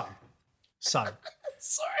 so. Sorry.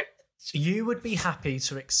 You would be happy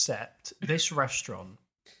to accept this restaurant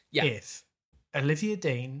if Olivia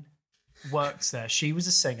Dean works there. She was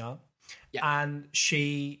a singer, and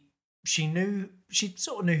she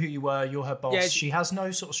sort of knew who you were. You're her boss. She has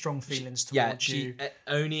no sort of strong feelings towards you. She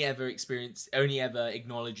only ever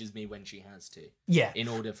acknowledges me when she has to. Yeah, in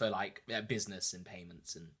order for like business and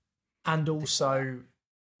payments and also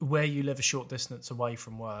where you live a short distance away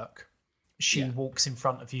from work. She walks in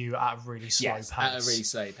front of you at a really slow pace. At a really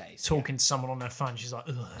slow pace. Talking to someone on their phone. She's like,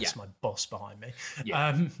 ugh, that's my boss behind me.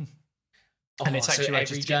 Yeah. And it's actually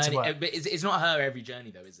every journey. But it's not her every journey,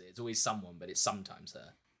 though, is it? It's always someone, but it's sometimes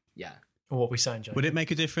her. Yeah. What are we saying, Joe? Would it make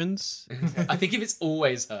a difference? I think if it's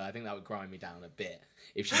always her, I think that would grind me down a bit.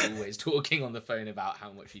 If she's always talking on the phone about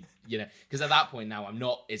how much she, because at that point now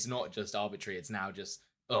it's not just arbitrary. It's now just,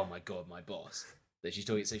 oh my God, my boss that she's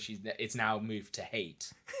talking. So it's now moved to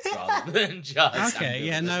hate rather than just. Okay,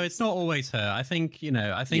 yeah, no, it's not always her. I think,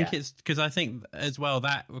 it's because I think as well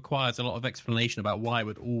that requires a lot of explanation about why it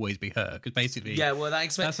would always be her. Because basically, yeah, well,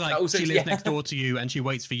 that's like also, she lives next door to you and she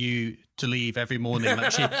waits for you to leave every morning.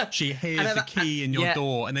 Like she hears the key in your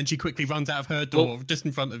door and then she quickly runs out of her door just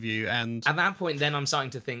in front of you. And at that point, then I'm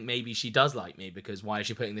starting to think maybe she does like me because why is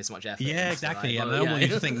she putting this much effort? Yeah, exactly. And I don't want you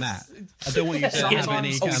to think that. I don't want you to have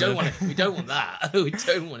any. We don't want that. We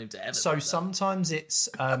don't want him to ever. So sometimes it's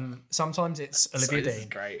Olivia Dean,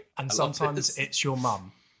 great. And sometimes it's your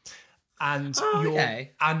mum. And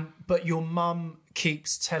but your mum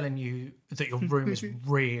keeps telling you that your room is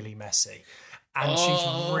really messy. And she's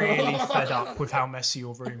really fed up with how messy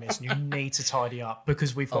your room is, and you need to tidy up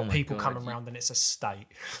because we've got people coming around, and it's a state.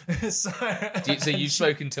 So you've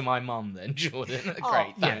spoken to my mum then, Jordan?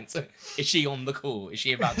 Great, thanks. Yeah. Is she on the call? Is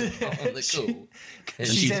she about to go on the call?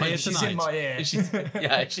 She's in my ear.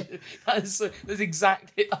 That's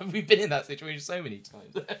exactly. We've been in that situation so many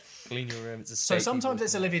times. Clean your room. It's a state. So sometimes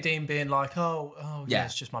it's Olivia Dean being like, "Oh, yeah,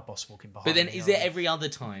 it's just my boss walking behind." But then, me, is it every other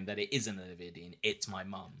time that it isn't Olivia Dean? It's my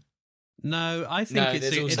mum. No, I think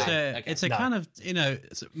it's a kind of,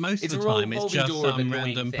 most of the time it's just some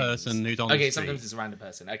random person who's on the street. Sometimes it's a random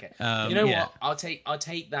person. Okay. What? I'll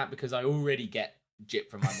take that because I already get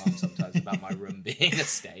jip from my mum sometimes about my room being a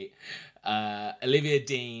state. Olivia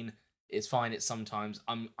Dean is fine. It's sometimes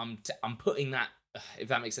I'm putting that, if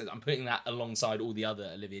that makes sense, I'm putting that alongside all the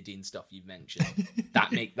other Olivia Dean stuff you've mentioned.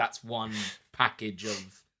 That's one package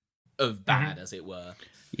of bad, as it were.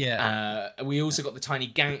 Yeah. We also got the tiny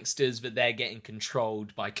gangsters, but they're getting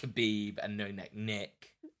controlled by Khabib and No Neck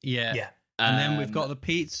Nick. Yeah. Yeah. And then we've got the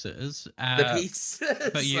pizzas.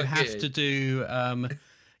 But you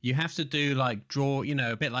have to do like draw,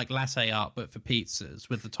 a bit like latte art, but for pizzas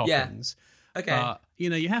with the toppings. Yeah. Okay. But,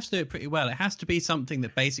 you have to do it pretty well. It has to be something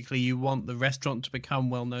that basically you want the restaurant to become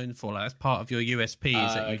well known for. Like, that's part of your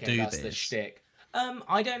USPs that you do that's this. The shtick.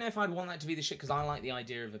 I don't know if I'd want that to be the shit because I like the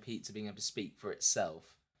idea of a pizza being able to speak for itself.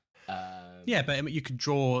 Yeah, but you could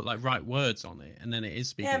draw like right words on it, and then it is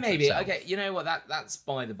speaking. Yeah, maybe. For itself. Okay, you know what? That's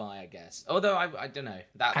by the by, I guess. Although I don't know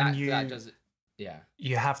that does it. Yeah,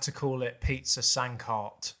 you have to call it Pizza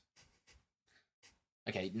Sankart.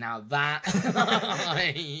 Okay, now that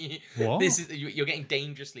what? You're getting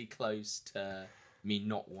dangerously close to me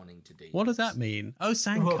not wanting to do. What does that mean? Oh,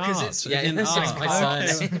 Sankart.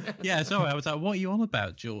 Yeah, sorry. I was like, what are you on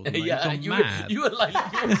about, Jordan? Like, you were like,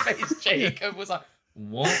 your face, Jacob, was like,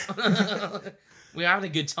 what? We're having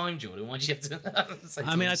a good time, Jordan. Why did you have to say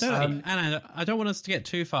I mean, I don't want us to get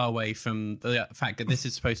too far away from the fact that this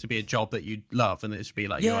is supposed to be a job that you love and it should be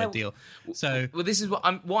like your ideal. So, well, this is what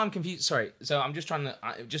I'm confused. Sorry. So I'm just trying to,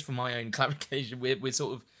 just for my own clarification,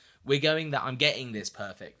 we're going that I'm getting this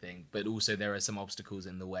perfect thing, but also there are some obstacles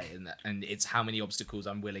in the way, and it's how many obstacles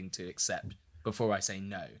I'm willing to accept before I say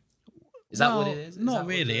no. Is that what it is? Not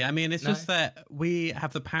really. I mean, it's just that we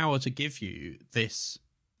have the power to give you this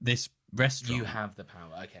restaurant. You have the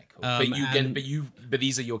power. Okay, cool. But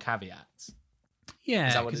these are your caveats.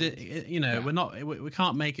 Yeah, because we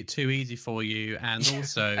can't make it too easy for you, and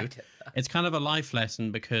also it's kind of a life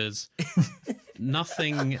lesson because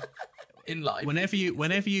nothing in life. Whenever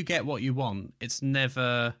you get what you want, it's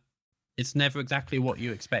never exactly what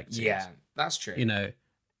you expected. Yeah, that's true.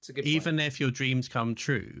 It's a good point. Even if your dreams come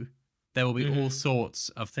true, there will be all sorts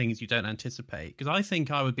of things you don't anticipate. Because I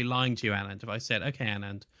think I would be lying to you, Anand, if I said, okay,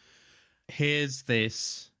 Anand, here's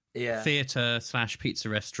this theatre/pizza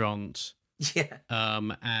restaurant. Yeah.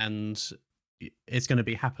 And it's going to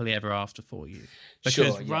be happily ever after for you.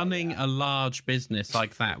 Because running a large business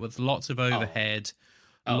like that with lots of overhead,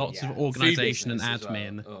 lots of organisation and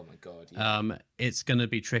admin. Well. Oh my god! It's going to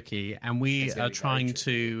be tricky, and we are trying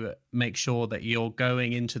to make sure that you're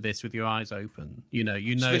going into this with your eyes open. You know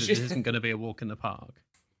that this isn't going to be a walk in the park.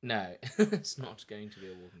 No, it's not going to be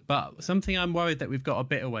a walk in the park. But something I'm worried that we've got a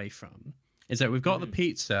bit away from is that we've got the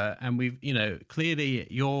pizza, and we've clearly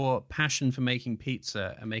your passion for making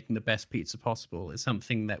pizza and making the best pizza possible is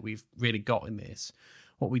something that we've really got in this.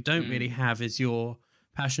 What we don't really have is your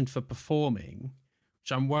passion for performing,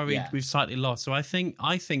 which I'm worried we've slightly lost. So I think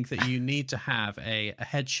that you need to have a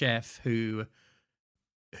head chef who's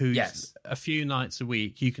a few nights a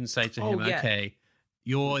week you can say to him, okay,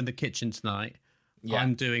 you're in the kitchen tonight. Yeah.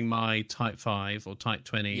 I'm doing my type 5 or type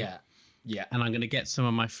 20. Yeah. Yeah. And I'm going to get some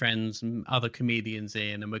of my friends and other comedians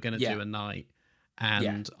in, and we're going to do a night.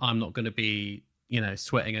 And I'm not going to be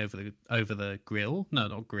sweating over the grill. No,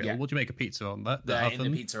 not grill. Yeah. What do you make a pizza on? The oven.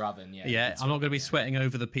 In the pizza oven. Yeah. Yeah, I'm not going to be sweating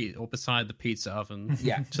over the pizza or beside the pizza oven.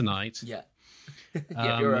 Tonight. Yeah.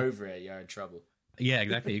 If you're over it, you're in trouble. Yeah,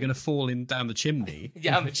 exactly. You're going to fall in down the chimney.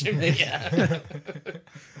 Down the chimney. Yeah.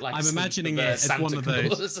 I'm imagining it as one of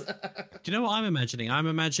those. Do you know what I'm imagining? I'm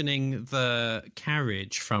imagining the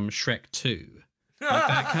carriage from Shrek 2.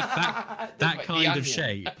 Like that kind of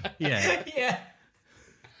shape. Yeah. Yeah.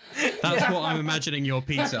 That's what I'm imagining your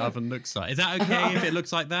pizza oven looks like. Is that okay if it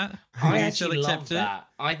looks like that? I you actually love that.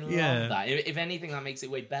 I love Yeah. that. If anything, that makes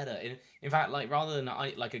it way better. In fact, like rather than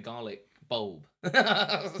like a garlic bulb.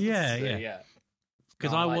 Yeah.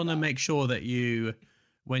 Because I like want to that. make sure that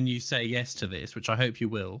when you say yes to this, which I hope you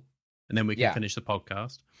will, and then we can finish the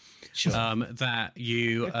podcast, Sure. that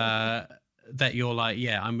you're like,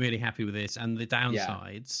 yeah, I'm really happy with this, and the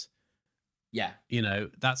downsides. Yeah.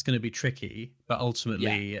 That's going to be tricky, but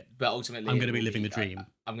ultimately, I'm going to be living the dream.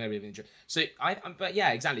 I'm going to be living the dream. So but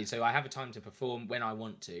yeah, exactly. So I have a time to perform when I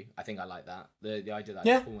want to. I think I like that. The idea that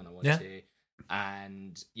I perform when I want to,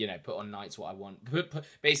 and put on nights what I want.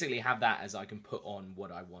 Basically, have that as I can put on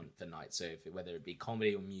what I want for nights. So whether it be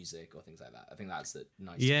comedy or music or things like that, I think that's the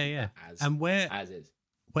nice. Yeah. And as is.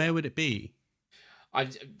 Where would it be?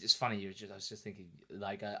 It's funny. I was just thinking,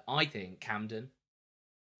 like, I think Camden.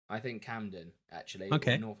 Actually.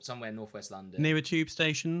 Okay. Somewhere northwest London. Near a tube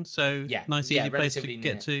station, so nice, easy place to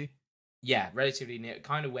get to. Yeah, relatively near.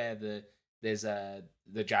 Kind of where there's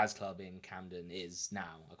the jazz club in Camden is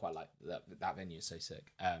now. I quite like that venue. Is so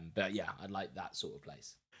sick. But yeah, I'd like that sort of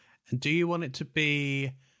place. And do you want it to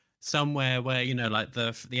be somewhere where like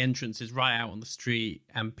the entrance is right out on the street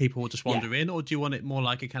and people will just wander in, or do you want it more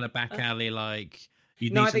like a kind of back alley, like you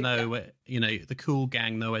need to know where the cool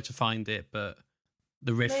gang know where to find it, but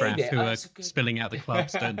the riffraff who are spilling out the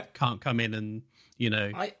clubs can't come in and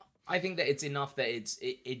I think that it's enough that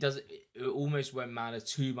it almost won't matter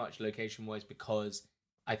too much location wise, because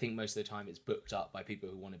I think most of the time it's booked up by people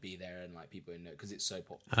who want to be there and like people who know, because it's so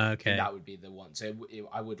popular. Okay, that would be the one. So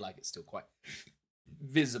I would like it still quite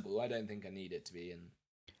visible. I don't think I need it to be in.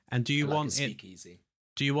 And do you like want a speakeasy?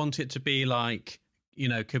 Do you want it to be like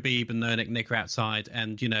Khabib and Nick are outside,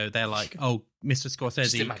 and they're like, "Oh, Mr.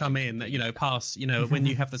 Scorsese, come in." Past. When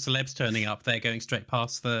you have the celebs turning up, they're going straight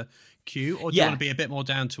past the queue, or do you want to be a bit more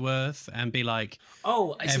down to earth and be like,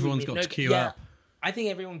 "Oh, everyone's got to queue up"? I think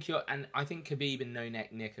everyone queue up, and I think Khabib and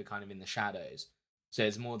Nick are kind of in the shadows. So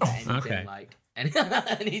it's more than anything like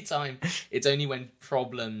anytime. It's only when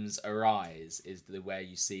problems arise is where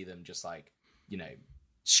you see them just like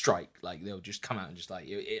strike, like they'll just come out and just like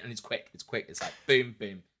and it's quick. It's like boom,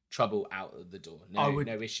 boom, trouble out of the door. No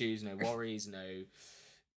issues, no worries, no,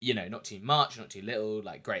 not too much, not too little.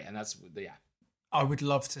 Like great, and that's I would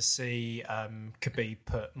love to see Khabib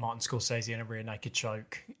put Martin Scorsese in a rear naked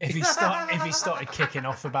choke if he started kicking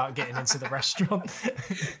off about getting into the restaurant,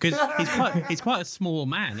 because he's quite a small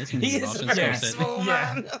man, isn't he? He is a very small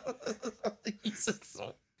man.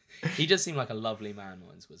 He does seem like a lovely man,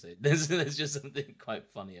 Martin Scorsese. There's just something quite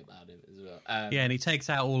funny about him as well. And he takes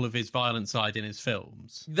out all of his violent side in his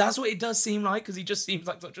films. That's what it does seem like, because he just seems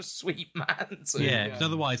like such a sweet man. So, because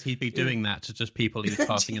otherwise he'd be doing that to just people he's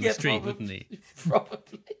passing in the street, wouldn't he?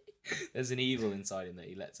 Probably. There's an evil inside him that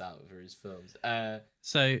he lets out for his films.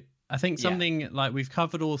 So I think something like we've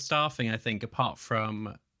covered all staffing, I think, apart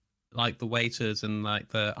from like the waiters and like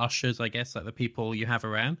the ushers, I guess, like the people you have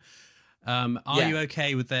around. Are you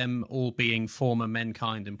okay with them all being former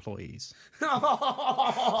Menkind employees?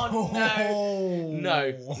 Oh,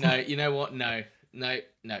 no. You know what? No.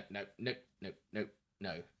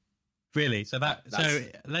 Really? So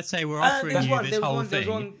let's say we're offering you this whole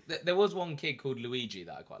thing. There was one kid called Luigi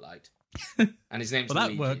that I quite liked, and his name's well,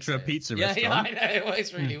 Luigi. That worked for a pizza restaurant. Yeah, I know. It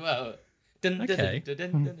works really well. Okay.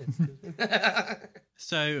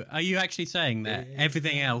 So are you actually saying that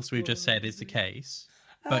everything else we've just said is the case?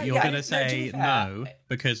 But you're going to say no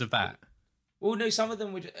because of that? Well, no, some of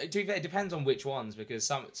them would. To be fair, it depends on which ones, because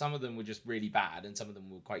some of them were just really bad and some of them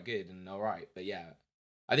were quite good and all right. But yeah,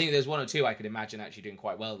 I think there's one or two I could imagine actually doing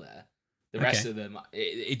quite well there. The rest of them,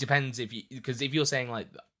 it depends because if you're saying like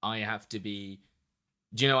I have to be,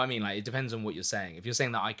 do you know what I mean? Like it depends on what you're saying. If you're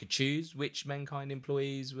saying that I could choose which Menkind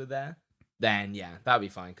employees were there, then yeah, that'd be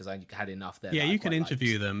fine because I had enough there. Yeah, you can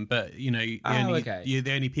interview them, but the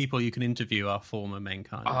only people you can interview are former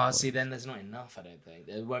Menkind. Oh, see, then there's not enough. I don't think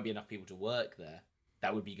there won't be enough people to work there.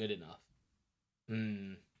 That would be good enough.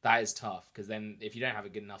 That is tough because then if you don't have a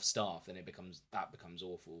good enough staff, then becomes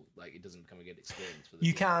awful. Like it doesn't become a good experience for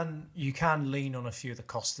them. You can lean on a few of the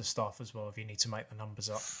cost of staff as well if you need to make the numbers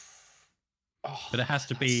up. But it has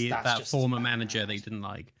to be that former manager they didn't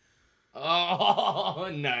like. Oh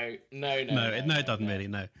no, it doesn't really.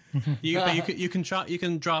 No, you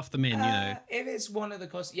can draft them in. If it's one of the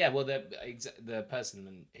costs, yeah. Well, the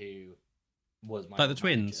person who was my like the old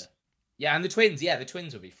twins. manager. Yeah, and the twins. Yeah, the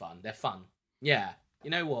twins would be fun. They're fun. Yeah, you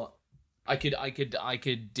know what? I could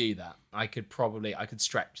do that. I could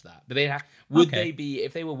stretch that. But they be,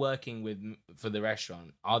 if they were working for the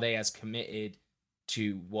restaurant? Are they as committed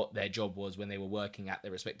to what their job was when they were working at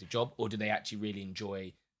their respective job, or do they actually really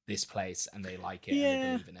enjoy this place and they like it and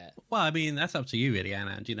they believe in it? Well, I mean, that's up to you, really,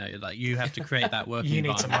 Anand. Like you have to create that working. You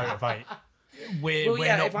need to motivate. We're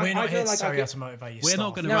not here to tell you how to motivate your We're staff.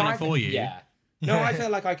 not going to run it for you. Yeah. No, I feel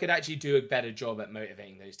like I could actually do a better job at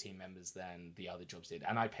motivating those team members than the other jobs did,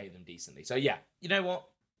 and I pay them decently. So yeah, you know what?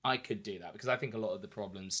 I could do that because I think a lot of the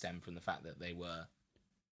problems stem from the fact that they were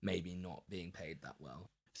maybe not being paid that well.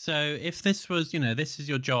 So if this was, this is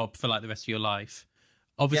your job for like the rest of your life,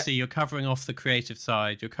 obviously you're covering off the creative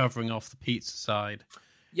side, you're covering off the pizza side.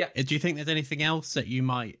 Yeah. Do you think there's anything else that you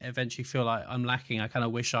might eventually feel like I'm lacking? I kind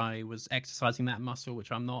of wish I was exercising that muscle,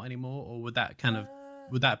 which I'm not anymore, or would that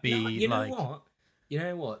be You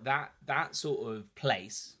know what? That sort of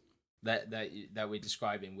place that we're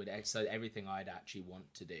describing would exercise everything I'd actually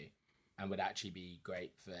want to do, and would actually be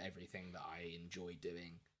great for everything that I enjoy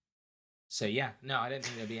doing. So yeah, no, I don't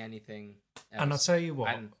think there'll be anything else. And I'll tell you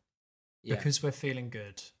what, because we're feeling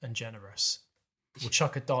good and generous, we'll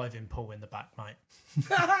chuck a diving pool in the back, mate.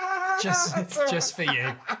 just for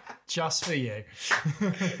you. Just for you.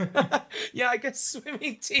 Yeah, I guess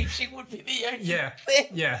swimming teaching would be the only thing.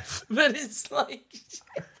 Yeah. But it's like...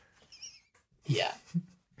 Yeah.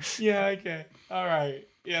 Yeah, okay. All right.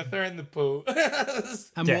 Yeah, throw in the pool.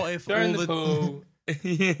 And what if throw in the pool?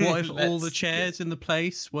 What if all the chairs in the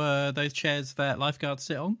place were those chairs that lifeguards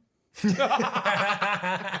sit on?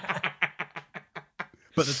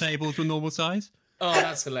 But the tables were normal size? Oh,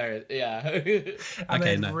 that's hilarious! Yeah. And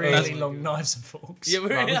okay, really long knives and forks. Yeah,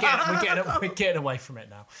 we're getting away from it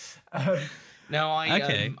now. No,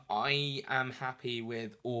 I am happy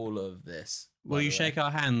with all of this. Will you shake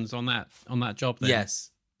our hands on that job then?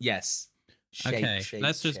 Yes.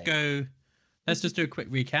 Let's just do a quick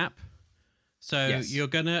recap. So you're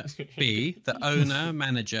gonna be the owner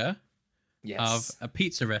manager of a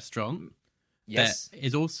pizza restaurant that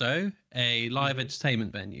is also a live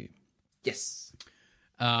entertainment venue. Yes.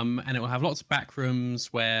 And it will have lots of back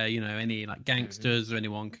rooms where, any like gangsters or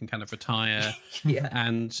anyone can kind of retire.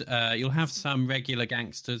 And you'll have some regular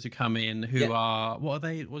gangsters who come in who are, what are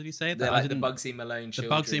they? What did you say? They're like the Bugsy Malone children.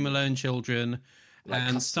 The Bugsy Malone children. Like,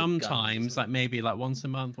 and sometimes, like maybe like once a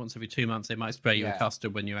month, once every 2 months, they might spray you a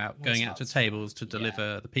custard when you're going out to tables to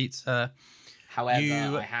deliver the pizza.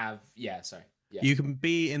 However, I have... Yeah, sorry. Yeah. You can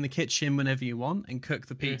be in the kitchen whenever you want and cook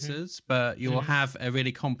the pizzas, but you'll have a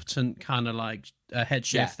really competent kind of like a head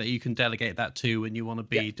chef that you can delegate that to when you want to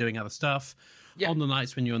be doing other stuff. On the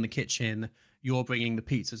nights when you're in the kitchen, you're bringing the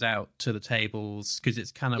pizzas out to the tables because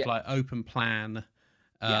it's kind of like open plan.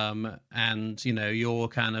 And, you're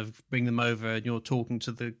kind of bring them over and you're talking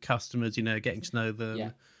to the customers, getting to know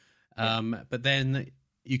them. But then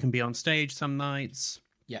you can be on stage some nights.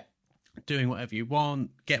 Doing whatever you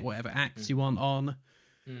want, get whatever acts you want on.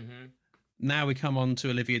 Now we come on to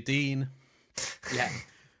Olivia Dean.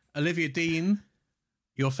 Olivia Dean,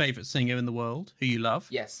 your favourite singer in the world, who you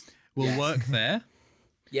love. Will work there.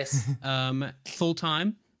 Full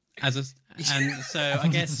time and so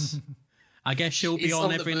I guess she'll be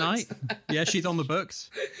on every night. Yeah, she's on the books.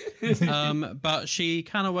 But she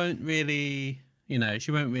kind of won't really,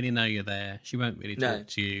 she won't really know you're there. She won't really talk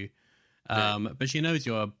to you. But she knows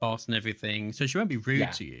you're a boss and everything, so she won't be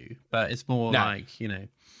rude to you. But it's more like,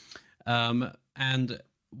 and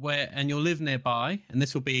you'll live nearby, and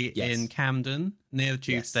this will be in Camden, near the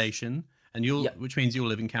tube station, and which means you'll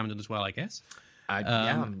live in Camden as well, I guess. I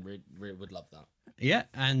would love that. Yeah,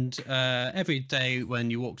 and every day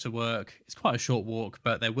when you walk to work, it's quite a short walk,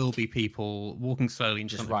 but there will be people walking slowly in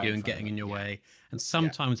front of you and getting in your way. And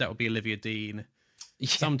sometimes that will be Olivia Dean.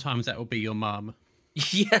 Sometimes that will be your mum.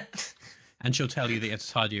 Yeah. And she'll tell you that you have to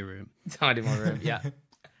tidy your room. Tidy my room, yeah.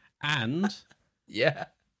 And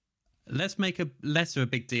let's make less of a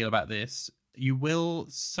big deal about this. You will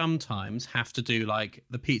sometimes have to do like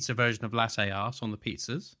the pizza version of latte art on the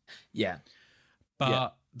pizzas. Yeah.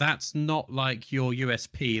 But that's not like your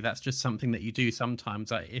USP. That's just something that you do sometimes.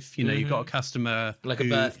 Like if, you've got a customer like a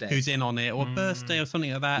birthday who's in on it, or a birthday or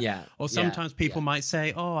something like that. Yeah. Or sometimes people might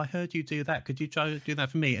say, oh, I heard you do that. Could you try to do that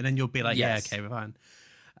for me? And then you'll be like, okay, we're fine.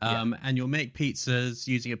 And you'll make pizzas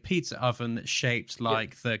using a pizza oven that's shaped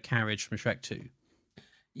like the carriage from Shrek 2.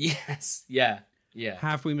 Yes. Yeah.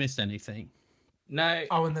 Have we missed anything? No.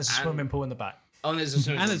 Oh, and there's a swimming pool in the back. Oh, there's a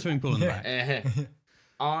swimming And pool. a swimming pool in the back.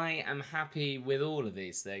 I am happy with all of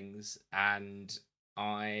these things, and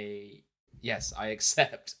I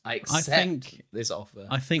accept. I think this offer.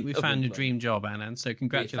 I think we found your employment. dream job, Anand. So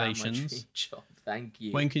congratulations. We found my dream job. Thank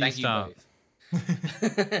you. When can you start?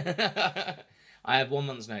 I have 1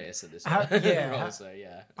 month's notice at this role, so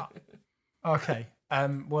yeah. Okay.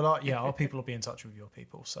 Our people will be in touch with your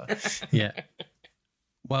people. So Yeah.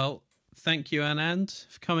 Well, thank you, Anand,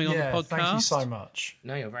 for coming on the podcast. Thank you so much.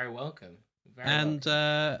 No, you're very welcome.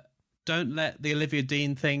 Don't let the Olivia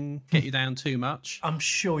Dean thing get you down too much. I'm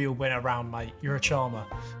sure you'll win a round, mate. You're a charmer.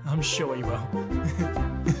 I'm sure you will.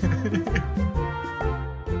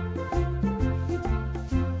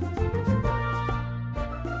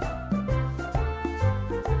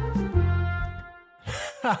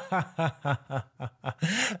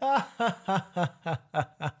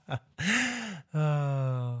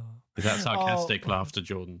 Is that sarcastic laughter,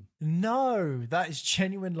 Jordan? No, that is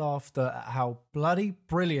genuine laughter at how bloody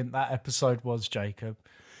brilliant that episode was, Jacob.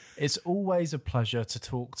 It's always a pleasure to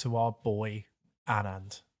talk to our boy,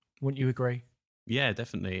 Anand. Wouldn't you agree? Yeah,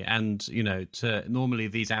 definitely. And, normally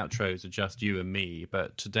these outros are just you and me,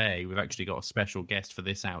 but today we've actually got a special guest for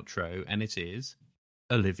this outro, and it is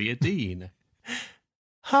Olivia Dean.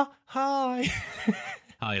 Hi. Hi,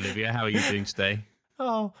 Olivia. How are you doing today?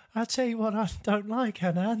 Oh, I'll tell you what I don't like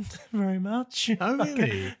Anand very much. Oh,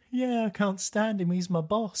 really? I can't stand him. He's my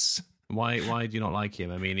boss. Why do you not like him?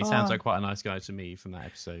 I mean, he sounds like quite a nice guy to me from that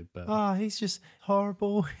episode, but he's just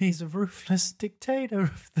horrible. He's a ruthless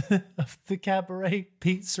dictator of the cabaret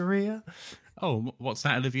pizzeria. Oh, what's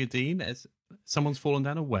that, Olivia Dean? Someone's fallen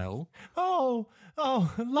down a well. Oh,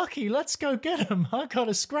 lucky. Let's go get him. I got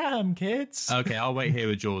to scram, kids. Okay, I'll wait here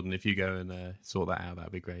with Jordan. If you go and sort that out,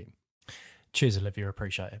 that'd be great. Cheers, Olivia.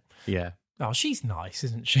 Appreciate it. Yeah. Oh, she's nice,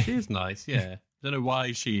 isn't she? She is nice, yeah. Don't know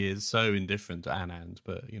why she is so indifferent to Anand,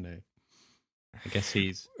 but, I guess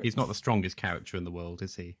he's not the strongest character in the world,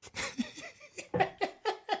 is he?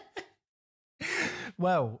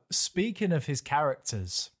 Well, speaking of his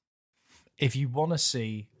characters, if you want to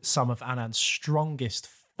see some of Anand's strongest,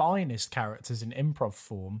 finest characters in improv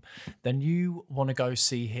form, then you want to go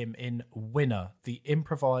see him in Winner, the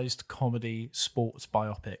improvised comedy sports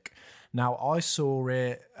biopic. Now, I saw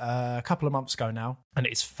it a couple of months ago now, and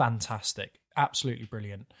it's fantastic. Absolutely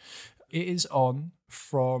brilliant. It is on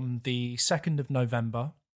from the 2nd of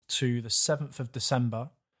November to the 7th of December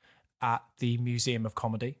at the Museum of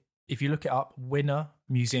Comedy. If you look it up, Winner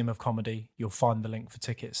Museum of Comedy, you'll find the link for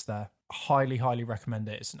tickets there. Highly, highly recommend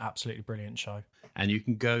it. It's an absolutely brilliant show. And you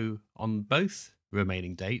can go on both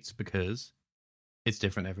remaining dates because it's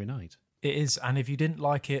different every night. It is. And if you didn't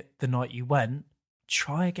like it the night you went,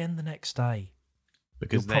 try again the next day.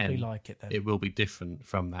 Because you'll probably like it then. It will be different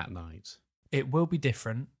from that night. It will be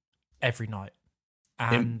different every night.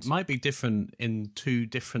 And it might be different in 2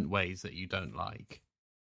 different ways that you don't like.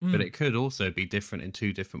 But it could also be different in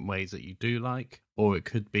 2 different ways that you do like, or it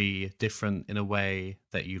could be different in a way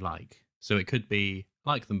that you like. So it could be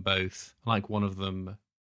like them both, like one of them,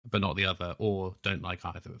 but not the other, or don't like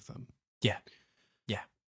either of them. Yeah.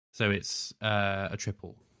 So it's a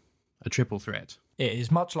triple threat. It is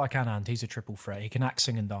much like Anand. He's a triple threat. He can act,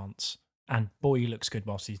 sing and dance. And boy, he looks good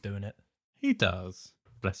whilst he's doing it. He does.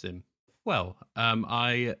 Bless him. Well,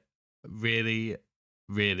 I really,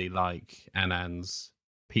 really like Anand's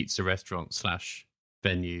pizza restaurant /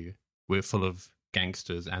 venue. We're full of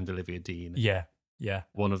gangsters and Olivia Dean. Yeah.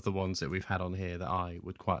 One of the ones that we've had on here that I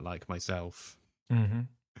would quite like myself.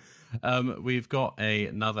 Mm-hmm. We've got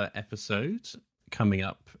another episode coming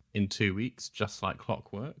up in 2 weeks, just like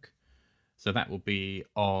clockwork. So that will be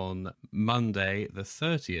on Monday, the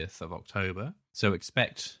 30th of October. So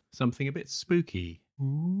expect something a bit spooky.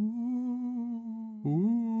 Ooh.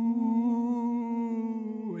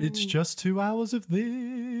 It's just 2 hours of this.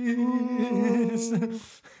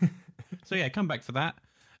 So yeah, come back for that.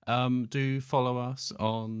 Do follow us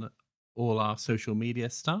on all our social media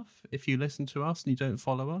stuff. If you listen to us and you don't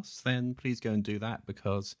follow us, then please go and do that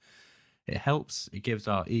because it helps. It gives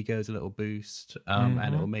our egos a little boost, and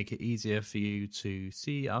it will make it easier for you to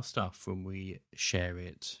see our stuff when we share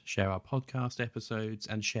it, share our podcast episodes,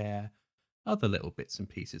 and share other little bits and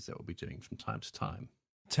pieces that we'll be doing from time to time.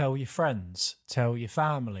 Tell your friends, tell your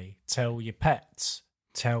family, tell your pets,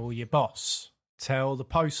 tell your boss, tell the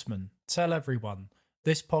postman, tell everyone.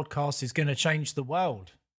 This podcast is going to change the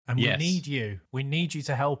world, and we need you. We need you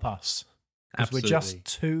to help us because we're just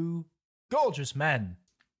 2 gorgeous men.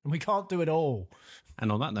 And we can't do it all.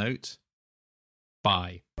 And on that note,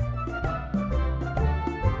 bye.